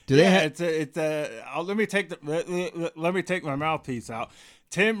Lawrence? Do they yeah, have? it's let me take my mouthpiece out.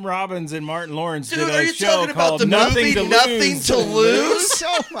 Tim Robbins and Martin Lawrence Dude, did are a you show talking about called the Nothing movie to Nothing Lose. to Lose?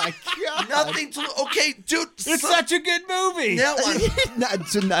 Oh my god! Nothing to. Okay, dude. It's such a good movie. Now I'm.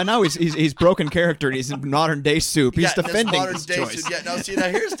 So now he's broken character and he's in modern day Soup. He's this defending modern his day choice. suit. Yeah, no, see, now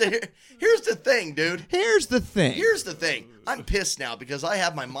here's the thing, dude. Here's the thing. Here's the thing. I'm pissed now because I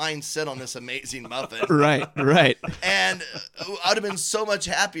have my mind set on this amazing muffin. Right. And I'd have been so much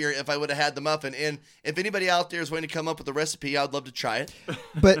happier if I would have had the muffin. And if anybody out there is willing to come up with a recipe, I'd love to try it.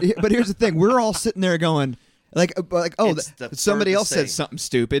 But here's the thing. We're all sitting there going, like oh, It's the somebody else furthest said thing. something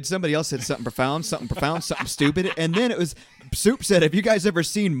stupid. Somebody else said something profound, something stupid. And then it was Soup said, "Have you guys ever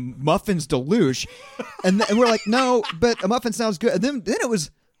seen Muffins Deluxe?" And we're like, "No, but a muffin sounds good." And then it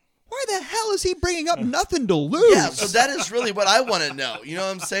was, why the hell is he bringing up nothing to lose? Yeah, so that is really what I want to know. You know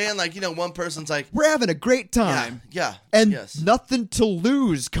what I'm saying? Like, one person's like, We're having a great time. yeah, And yes. nothing to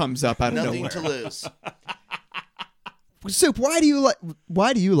lose comes up out of Nothing nowhere. to lose. Soup, why do you like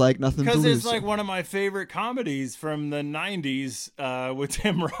Nothing to Because Lose? it's like one of my favorite comedies from the 90s with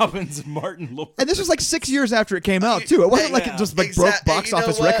Tim Robbins and Martin Lawrence. And this was like 6 years after it came out too. It wasn't like it just like broke box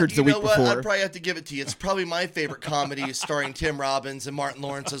office records the week I'd before. probably have to give it to you. It's probably my favorite comedy starring Tim Robbins and Martin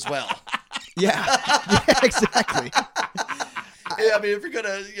Lawrence as well. Yeah, exactly. Yeah, I mean, if you're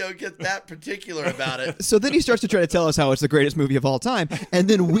gonna get that particular about it. So then he starts to try to tell us how it's the greatest movie of all time, and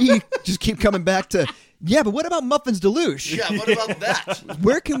then we just keep coming back to, yeah, but what about Muffins Deluxe? Yeah, what about that?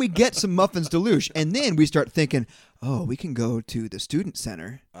 Where can we get some Muffins Deluxe? And then we start thinking, oh, we can go to the student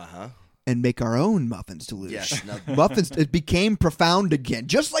center and make our own Muffins Deluxe. Yes, Muffins. It became profound again,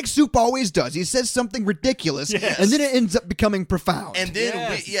 just like Soup always does. He says something ridiculous, and then it ends up becoming profound. And then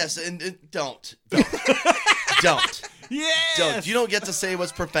don't. Yes! Don't. You don't get to say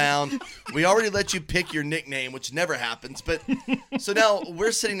what's profound. We already let you pick your nickname, which never happens. But so now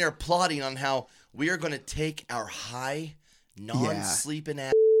we're sitting there plotting on how we are going to take our high, non-sleeping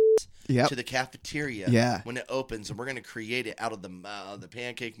ass to the cafeteria when it opens, and we're going to create it out of the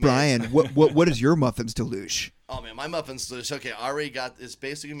pancake mix. Brian, what is your Muffins Deluxe? Oh man, my muffins delicious. Okay, I already got. It's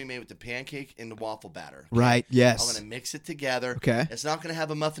basically gonna be made with the pancake and the waffle batter. Okay? Right. Yes. I'm gonna mix it together. Okay. It's not gonna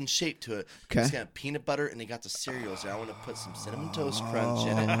have a muffin shape to it. Okay. It's gonna have peanut butter, and they got the cereals there. I want to put some cinnamon toast crunch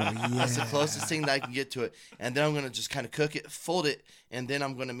in it. That's the closest thing that I can get to it. And then I'm gonna just kind of cook it, fold it, and then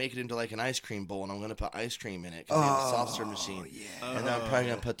I'm gonna make it into like an ice cream bowl, and I'm gonna put ice cream in it because I have a soft serve machine. Yeah. And then I'm probably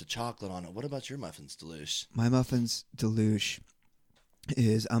gonna put the chocolate on it. What about your muffins, Deluxe? My Muffins Deluxe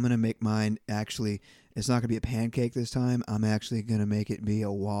is, I'm gonna make mine actually. It's not going to be a pancake this time. I'm actually going to make it be a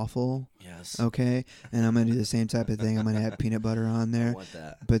waffle. Yes. Okay? And I'm going to do the same type of thing. I'm going to have peanut butter on there. I want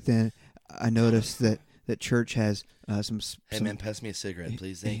that. But then I noticed that Church has some. Hey man, pass me a cigarette,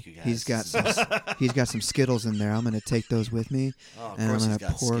 please. Thank you, guys. He's got some Skittles in there. I'm going to take those with me. Oh, of and course I'm he's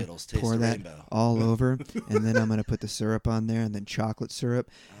going got to Skittles. Taste pour the that rainbow. all over. And then I'm going to put the syrup on there, and then chocolate syrup.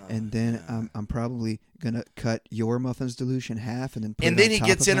 And then I'm probably going to cut your Muffins Deluxe in half and then put it And then on he top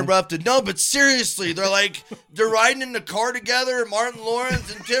gets of mine. interrupted. No, but seriously, they're riding in the car together, Martin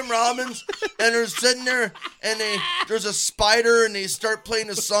Lawrence and Tim Robbins, and they're sitting there, and there's a spider, and they start playing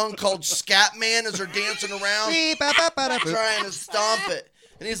a song called Scatman as they're dancing around, trying to stomp it.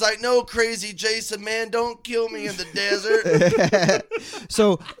 And he's like, "No, crazy Jason, man, don't kill me in the desert."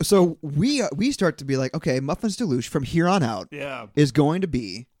 So we start to be like, okay, Muffins Deluxe from here on out is going to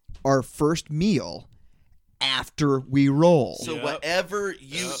be our first meal after we roll. So whatever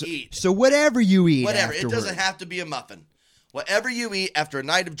you eat, So whatever you eat, whatever, it afterward. doesn't have to be a muffin. whatever you eat after a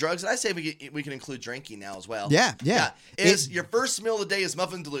night of drugs, and I say we can include drinking now as well. Yeah. Is your first meal of the day is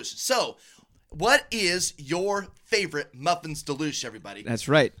Muffins Deluxe. So, what is your favorite Muffins Deluxe, everybody? That's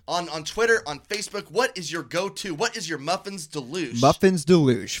right. On Twitter, on Facebook, what is your go-to? What is your Muffins Deluxe? Muffins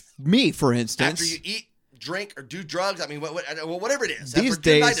Deluxe. Me, for instance. After you eat, drink, or do drugs, I mean, whatever it is. These After a good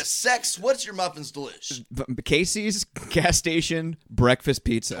days- night of sex, what's your Muffins Deluxe? Casey's gas station breakfast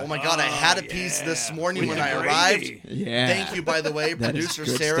pizza. Oh my God, I had a piece this morning With when the I gravy. arrived. Yeah. Thank you, by the way. That is Producer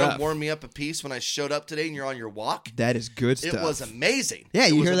good Sarah stuff. warmed me up a piece when I showed up today and you're on your walk. That is good stuff. It was amazing. Yeah,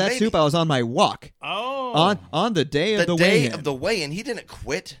 It you was hear that, amazing. Soup? I was on my walk. Oh. On the day of The the day weigh-in. of the weigh-in, he didn't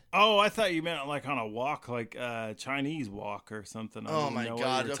quit. Oh, I thought you meant like on a walk, like Chinese walk or something. I Oh didn't my know what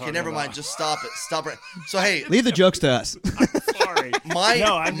God. you were Okay, talking never mind. about. Just stop it. Stop it. So hey, Leave the jokes to us. Sorry. my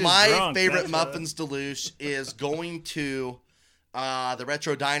No, I'm just my drunk, favorite that's what- Muffins Deluxe is going to the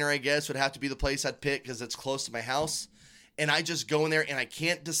Retro Diner. I guess would have to be the place I'd pick because it's close to my house. And I just go in there and I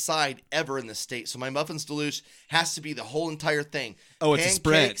can't decide ever in the state. So my Muffins Deluxe has to be the whole entire thing. Oh, it's a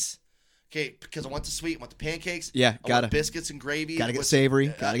spread. Pancakes. Okay, because I want the sweet, I want the pancakes. Yeah, I gotta. want biscuits and gravy. Gotta get with- savory.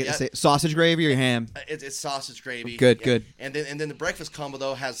 Gotta get the sausage gravy or ham. It's sausage gravy. Good, Yeah. good. And then the breakfast combo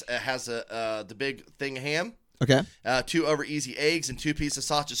though has the big thing of ham. Okay. 2 over easy eggs and 2 pieces of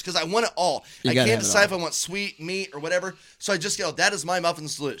sausages because I want it all. You I gotta can't have it decide if all. I want sweet, meat, or whatever. So I just go, that is my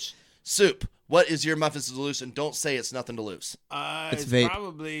Muffins Deluxe. Soup, what is your Muffins Deluxe? And don't say it's nothing to lose. It's It's vape.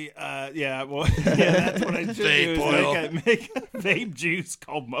 probably, yeah, well, yeah, that's what I should Vape do. oil. Is make a vape juice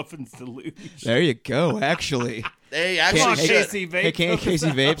called Muffins Deluxe. There you go, actually. They Come actually on, should. Casey Vape. Hey, Casey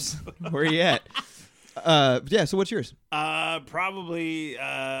Vapes. Where you at? Yeah, so what's yours? Probably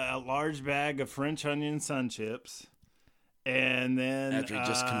a large bag of French onion sun chips. And then After he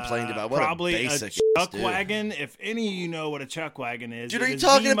just complained about what a probably basic chuck dude. wagon. If any of you know what a chuck wagon is, Dude, it are you is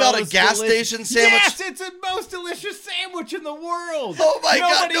talking the about a most gas delicious- station sandwich? Yes, it's the most delicious sandwich in the world. Oh my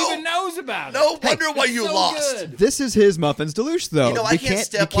God, Nobody no. even knows about No it. wonder why you so lost. good. This is his Muffins Deluxe, though. You know, I can't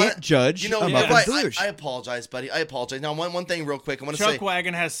step you on can't it. judge You know, a you're Muffins right. Deluxe. I apologize, buddy. I apologize. Now, one thing real quick. I want to Chuck say,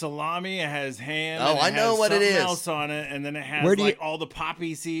 wagon has salami, it has ham, Oh, and it I know has what it something is. else on it, and then it has Where do you- like all the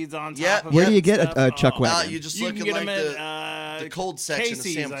poppy seeds on top Yeah, of Where it do you and get a stuff. chuck Oh, wagon? you just you look can at get like them at the cold section of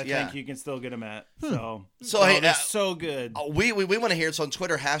Casey's, sandwich. I Yeah. think you can still get them at. Hmm. So, hey, they're so good. We want to hear it. So on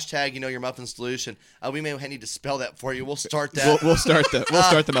Twitter, hashtag, your Muffins Deluxe. We may need to spell that for you. We'll start that. We'll start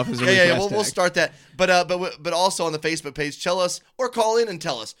the Muffins Deluxe. Yeah. We'll hashtag. start that. But also on the Facebook page, tell us or call in and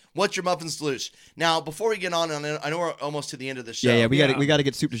tell us what's your Muffins Deluxe. Now, before we get on, I know we're almost to the end of the show. Yeah, we Yeah. got to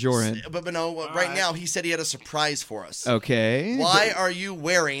get Soup du Jour in. But no, right now he said he had a surprise for us. Okay. Why are you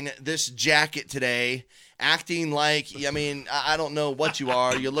wearing this jacket today? Acting like, I don't know what you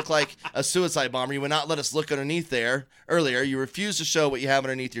are. You look like a suicide bomber. You would not let us look underneath there earlier. You refuse to show what you have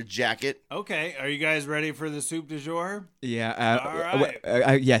underneath your jacket. Okay, are you guys ready for the soup du jour? Yeah. All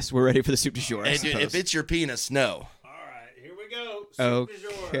right. Yes, we're ready for the Soup du Jour. I Hey, dude, if suppose. it's your penis, no. All right, here we go. Soup du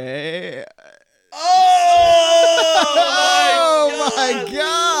jour. Okay. Oh, my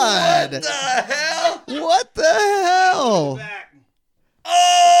God! What the hell? What the hell? Back.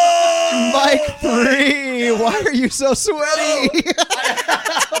 Oh! Mike 3, why are you so sweaty?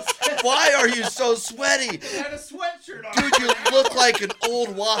 Why are you so sweaty? I had a sweatshirt on. Dude, you look like an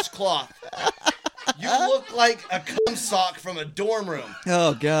old washcloth. You look like a cum sock from a dorm room.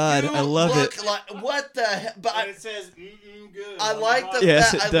 Oh God, You I love look it. Like, what the hell? But And it says good. I on like the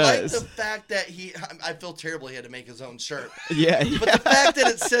Yes, fact, it I like does. the fact that I feel terrible he had to make his own shirt. Yeah, But the fact that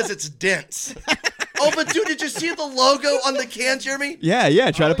it says it's dense. Oh, but dude, did you see the logo on the can, Jeremy? yeah.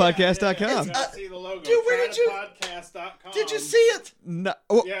 TryTopodcast.com. See the logo. Dude, where did you- Trytopodcast.com. Did you see it? No.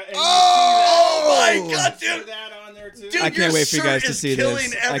 Yeah, and Oh you my God, see that, dude. that on there too. Dude, I can't your wait for you shirt guys to is see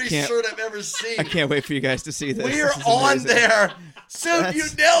killing this. I every can't- shirt I've ever seen. I can't wait for you guys to see this. We're This is on amazing. there. Soup, you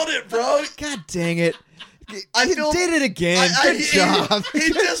That's- nailed it, bro. God dang it. I You feel- did it again. Good job. He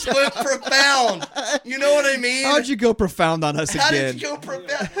just went profound. You know what I mean? How'd you go profound on us How again? did you go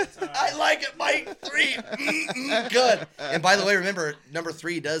profound? I like it, Mike 3. Good. And by the way, remember, number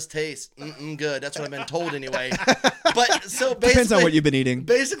 3 does taste good. That's what I've been told anyway. But so basically, Depends on what you've been eating.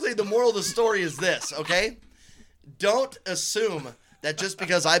 Basically, the moral of the story is this, okay? Don't assume that just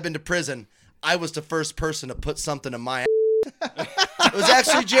because I've been to prison, I was the first person to put something in my ass. It was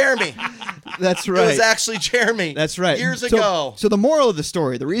actually Jeremy. That's It right. was actually Jeremy. That's right. Years So- ago. So the moral of the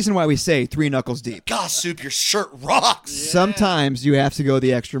story, the reason why we say 3 knuckles deep, Gosh, Soup, your shirt rocks. sometimes you have to go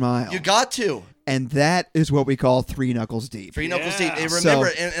the extra mile. You got to. And that is what we call 3 knuckles deep. 3 knuckles Yeah. deep. And So-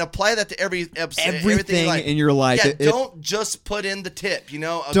 remember, and apply that to every episode. Everything like, in your life. Yeah, It- don't just put in the tip,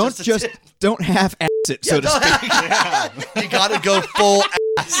 don't the just tip. don't half ass it, so to don't- speak. You got to go full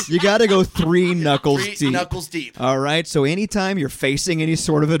You got to go 3 knuckles Three deep. knuckles deep. All right. So anytime you're facing any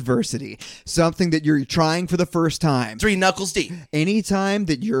sort of adversity, something that you're trying for the first time, 3 knuckles deep. anytime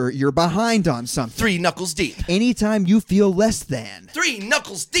that you're behind on something, 3 knuckles deep. anytime you feel less than, 3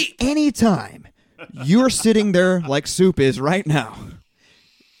 knuckles deep. anytime you're sitting there like Soup is right now,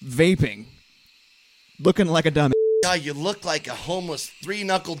 vaping, looking like a dummy. God, you look like a homeless 3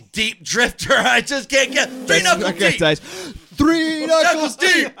 knuckle deep drifter. I just can't get 3 knuckles deep. Guys, 3 knuckles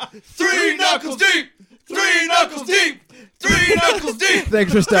deep. 3 knuckles deep. 3 knuckles deep. 3 knuckles deep.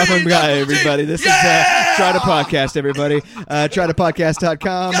 Thanks for stopping by, everybody. This is Try to Podcast, everybody.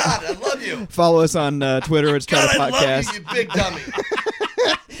 TryToPodcast.com. God, I love you. Follow us on Twitter. It's Try God, to I love Podcast. you, you big dummy.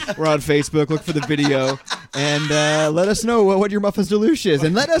 We're on Facebook. Look for the video. And let us know what your Muffins Deluxe is.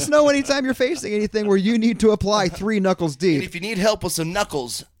 And let us know anytime you're facing anything where you need to apply 3 knuckles And deep. if you need help with some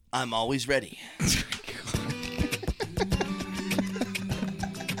knuckles, I'm always ready.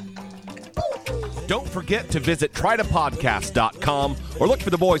 Don't forget to visit trytopodcast.com or look for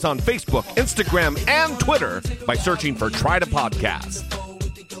the boys on Facebook, Instagram, and Twitter by searching for Try to Podcast.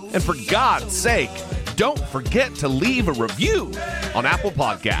 And for God's sake, don't forget to leave a review on Apple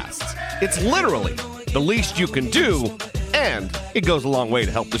Podcasts. It's literally the least you can do, and it goes a long way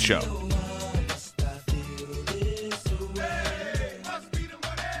to help the show.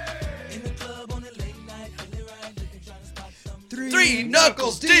 Three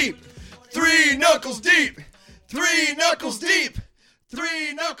knuckles deep. 3 knuckles deep. 3 knuckles deep.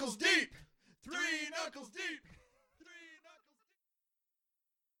 3 knuckles deep.